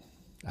not.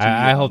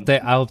 I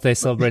hope they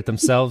celebrate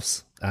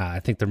themselves.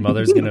 I think their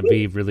mother's going to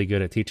be really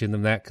good at teaching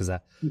them that, because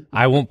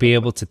I won't be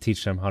able to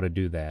teach them how to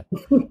do that.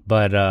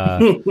 But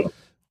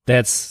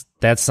that's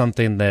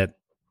something that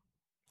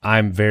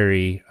I'm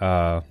very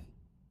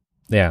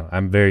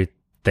I'm very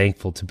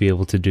thankful to be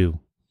able to do.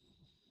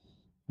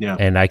 Yeah,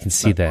 and I can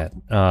see that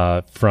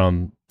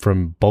from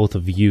both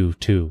of you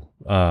too,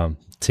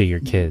 to your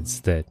kids,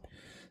 that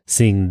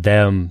seeing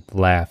them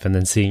laugh and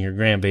then seeing your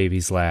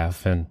grandbabies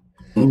laugh and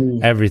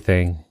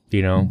everything.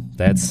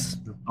 That's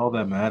all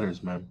that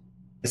matters, man.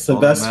 It's the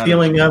best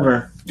feeling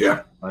ever.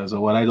 Yeah.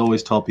 So what I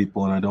always tell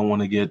people, and I don't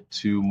want to get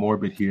too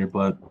morbid here,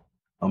 but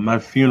on my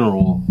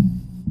funeral,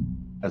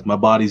 as my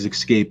body's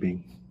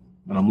escaping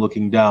and I'm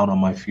looking down on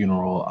my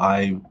funeral,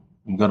 I'm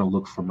going to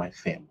look for my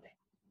family.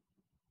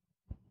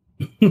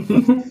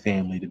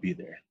 Family to be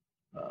there.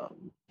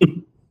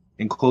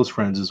 And close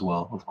friends as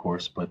well, of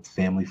course, but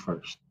family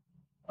first.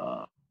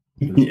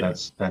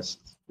 That's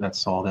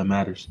all that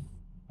matters.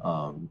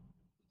 The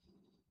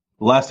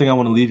last thing I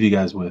want to leave you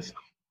guys with,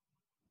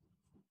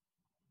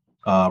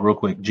 real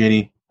quick,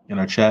 Jenny in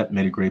our chat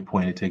made a great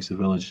point. It takes a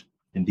village.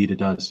 Indeed, it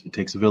does. It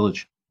takes a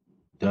village.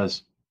 It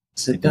does.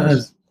 Yes, it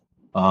does.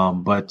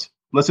 But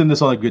let's end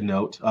this on a good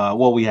note.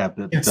 We have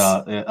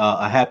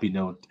a happy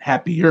note.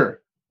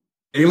 Happier.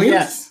 Aliens?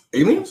 Yes.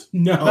 Aliens?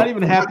 No. Not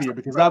even happier,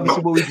 because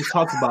obviously what we just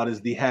talked about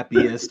is the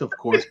happiest, of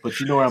course, but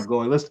you know where I'm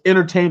going. Let's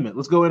entertainment.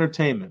 Let's go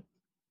entertainment.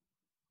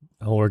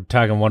 Oh, we're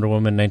talking Wonder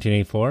Woman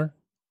 1984?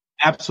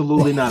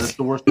 Absolutely not. It's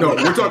the worst. No,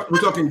 we're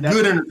talking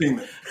good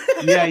entertainment.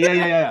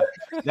 Yeah.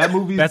 That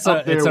movie. It's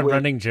a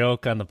running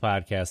joke on the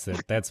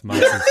podcast that's my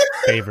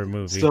favorite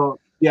movie. So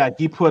yeah,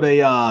 he put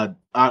a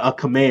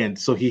command.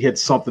 So he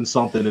hits something,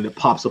 and it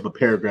pops up a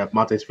paragraph.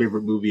 Monte's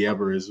favorite movie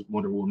ever is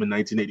Wonder Woman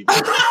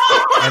 1984.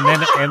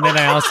 and then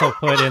I also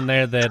put in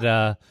there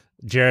that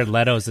Jared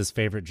Leto's his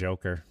favorite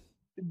Joker.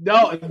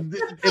 No,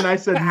 and I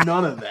said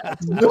none of that.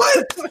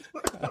 What?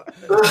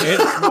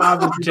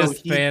 It's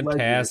just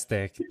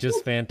fantastic.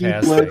 Just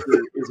fantastic.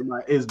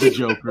 Is the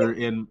Joker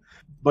in?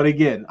 But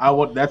again,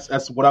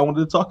 that's what I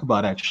wanted to talk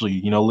about.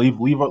 Actually,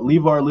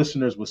 leave our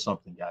listeners with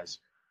something, guys.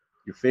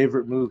 Your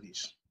favorite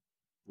movies.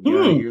 You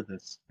gotta hear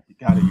this. You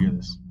gotta hear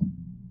this.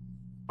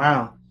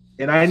 Wow.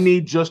 And I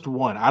need just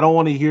one. I don't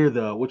want to hear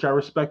which I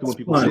respect when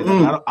people say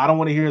that. I don't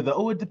want to hear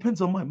it depends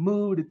on my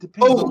mood. It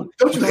depends on.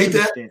 Don't you hate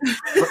that?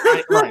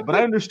 Right, but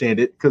I understand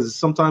it, because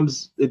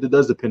sometimes it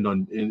does depend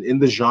on in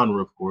the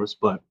genre, of course.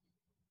 But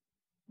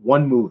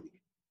one movie,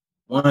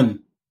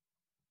 one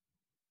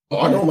Oh,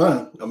 I don't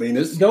mind. I mean,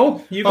 it's Go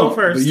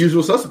first. The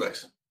Usual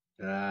Suspects.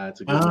 That's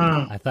a good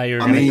one. I thought you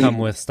were going to come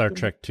with Star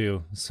Trek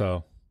 2,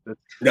 so.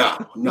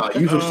 No.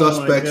 Usual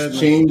Suspects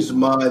changed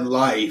my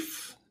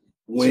life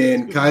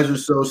when Kaiser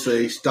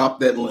Sose stopped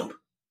that limp.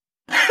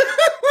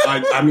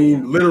 I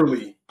mean,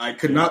 literally, I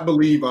could not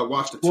believe I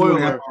watched a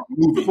 2.5-hour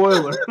movie.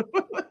 Spoiler.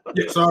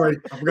 Yeah, sorry.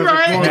 I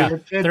forgot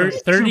the spoiler.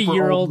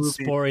 30-year-old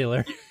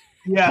spoiler.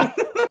 Yeah.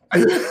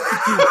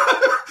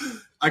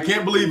 I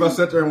can't believe I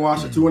sat there and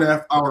watched a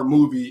 2.5-hour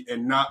movie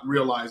and not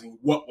realizing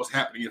what was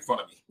happening in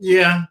front of me.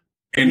 Yeah.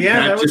 And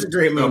that was a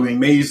great movie.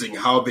 Amazing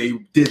how they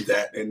did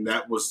that. And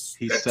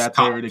he sat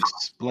there and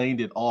explained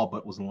it all,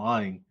 but was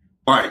lying.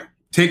 All right.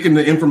 Taking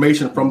the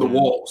information from the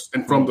walls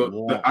and from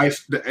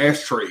the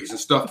ashtrays and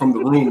stuff from the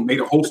room and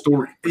made a whole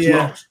story for 2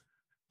 hours.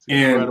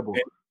 Incredible.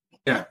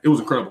 And it was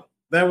incredible.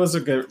 That was a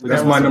good.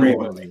 That's my number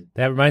one.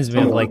 That reminds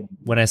me of like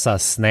when I saw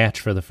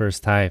Snatch for the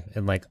first time,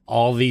 and like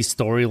all these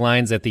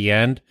storylines at the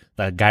end.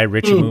 The Guy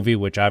Ritchie movie,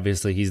 which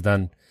obviously he's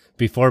done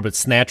before, but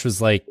Snatch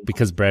was like,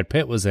 because Brad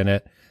Pitt was in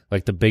it,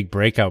 like the big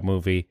breakout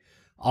movie.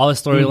 All the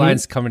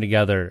storylines coming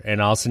together,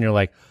 and all of a sudden you're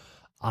like,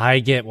 I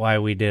get why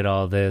we did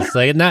all this.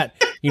 Like, not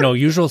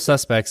Usual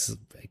Suspects.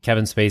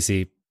 Kevin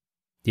Spacey,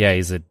 yeah,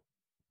 he's a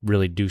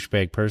really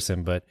douchebag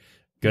person, but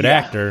good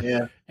actor.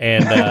 Yeah.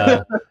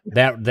 And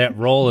that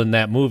role in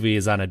that movie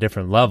is on a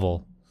different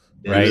level,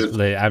 right?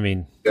 I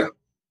mean,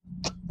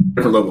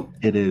 different level.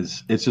 It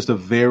is. It's just a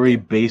very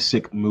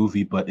basic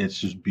movie, but it's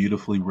just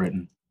beautifully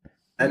written.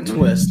 That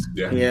twist.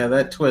 Yeah.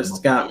 That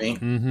twist got me.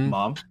 mm-hmm.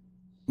 Mom?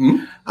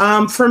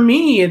 For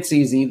me, it's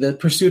easy. The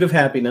Pursuit of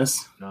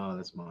Happiness. No,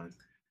 that's mine.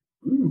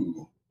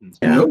 Ooh. That's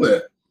I know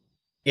that.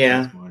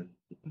 Yeah. mine.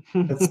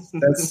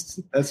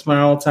 That's my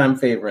all-time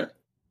favorite.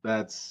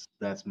 That's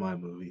my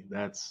movie.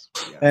 That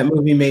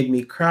movie made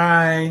me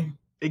cry.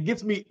 It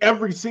gets me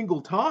every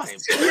single time.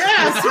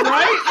 Yes,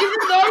 right? Even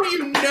though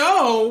you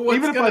know what's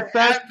Even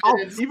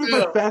if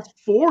I fast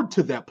forward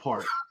to that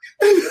part,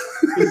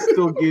 it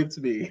still gets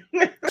me.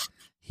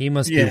 He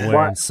must be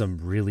wearing some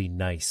really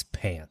nice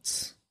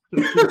pants.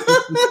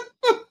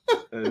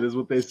 That is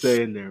what they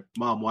say in there.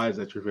 Mom, why is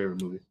that your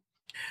favorite movie?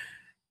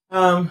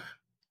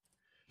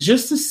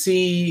 Just to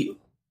see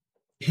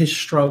his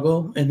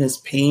struggle and his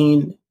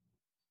pain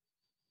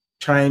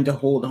trying to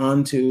hold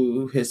on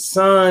to his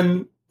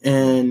son,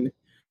 and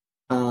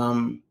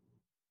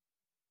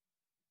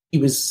he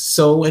was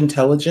so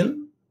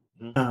intelligent,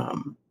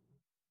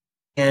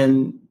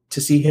 and to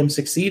see him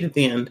succeed at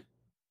the end,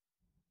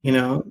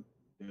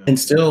 and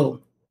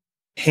still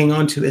hang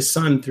on to his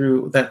son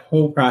through that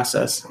whole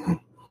process.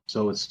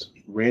 So it's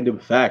random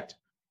fact.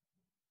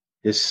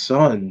 His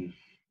son.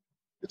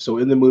 So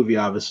in the movie,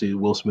 obviously,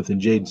 Will Smith and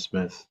Jaden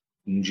Smith.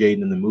 And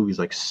Jaden in the movie is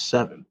like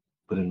 7.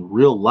 But in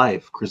real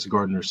life, Chris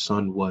Gardner's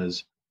son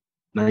was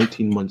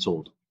 19 months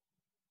old.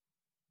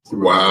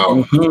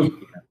 Wow.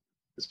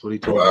 That's what he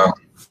told me.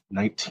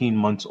 19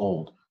 months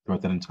old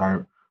throughout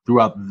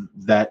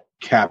that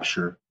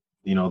capture,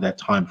 that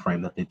time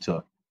frame that they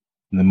took.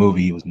 In the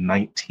movie, he was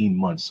 19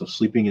 months. So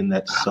sleeping in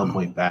that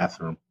subway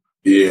bathroom.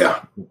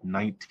 Yeah.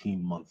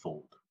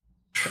 19-month-old.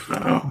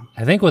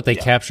 I think what they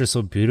capture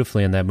so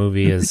beautifully in that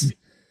movie is,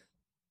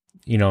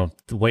 the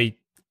way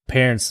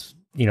parents,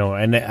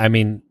 and I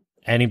mean,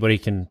 anybody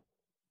can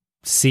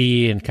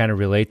see and kind of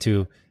relate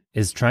to,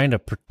 is trying to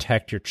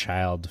protect your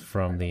child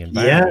from the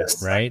environment,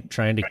 right?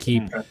 Trying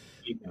to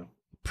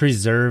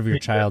preserve your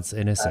child's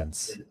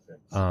innocence.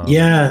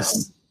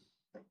 Yes.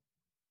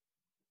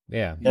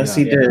 Yeah. Yes,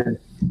 he did.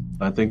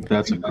 I think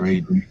that's a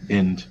great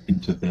end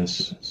to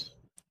this.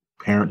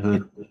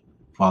 Parenthood,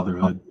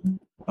 fatherhood.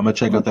 I'm going to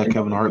check out that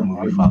Kevin Hart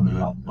movie,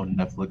 Fatherhood, on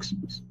Netflix.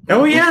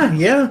 Oh, yeah.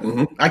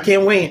 Mm-hmm. I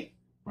can't wait.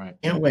 Right.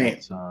 Can't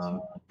wait.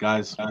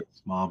 Guys,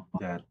 mom,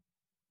 dad,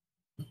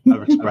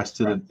 I've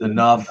expressed it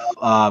enough.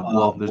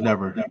 Well, there's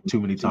never too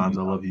many times.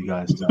 I love you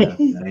guys to death.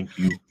 Thank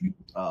you.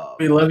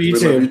 We love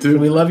you too.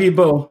 We love you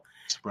both.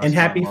 And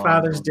happy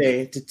Father's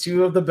Day to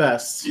two of the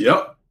best.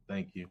 Yep.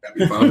 Thank you.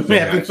 Happy Father's Day.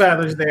 Happy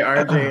Father's Day,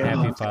 RJ.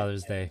 Happy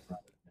Father's Day.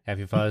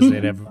 Happy Father's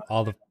Day to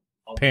all the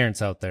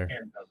parents out there.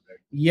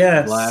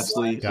 Yes.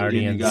 Lastly,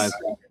 Guardians. you guys,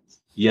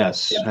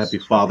 yes, happy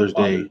Father's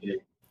Day.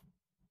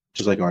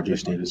 Just like RJ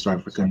stated.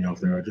 Sorry for cutting you off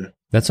there, RJ.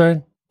 That's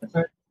right.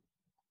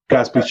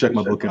 Guys, please check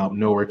my book out,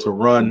 Nowhere to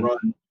Run.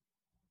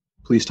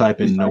 Please type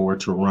in Nowhere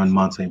to Run,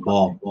 Monte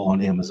Ball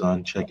on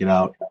Amazon. Check it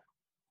out.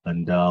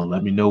 And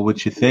let me know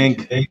what you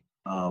think.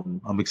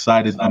 I'm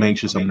excited. I'm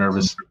anxious. I'm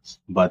nervous.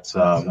 But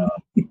I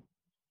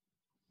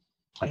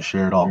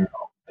share it all.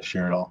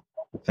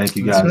 Thank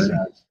you, guys.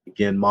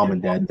 Again, Mom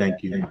and Dad,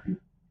 thank you. And,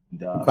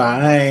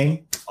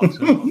 bye.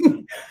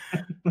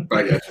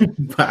 Bye, guys.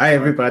 Bye,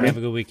 everybody. Have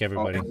a good week,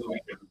 everybody.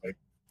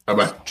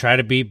 Bye-bye. Try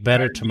to be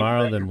better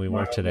tomorrow than we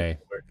were today.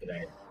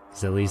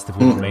 Because at least if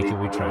we can make it,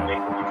 we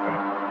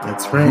try.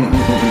 That's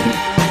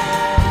right.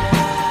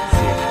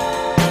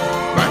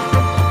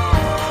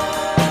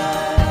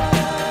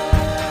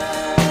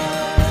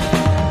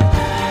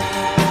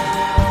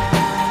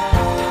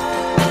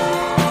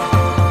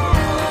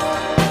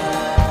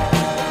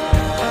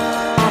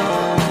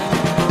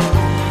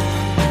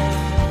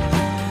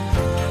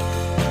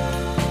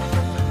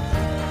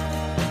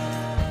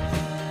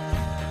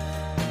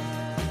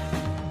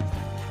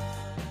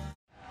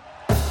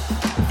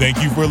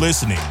 Thank you for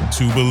listening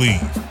to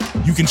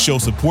Believe. You can show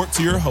support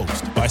to your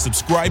host by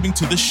subscribing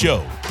to the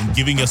show and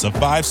giving us a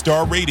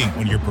 5-star rating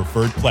on your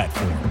preferred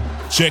platform.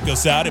 Check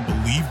us out at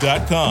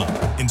Believe.com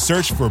and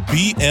search for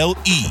BLEAV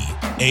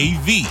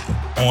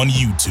on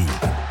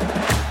YouTube.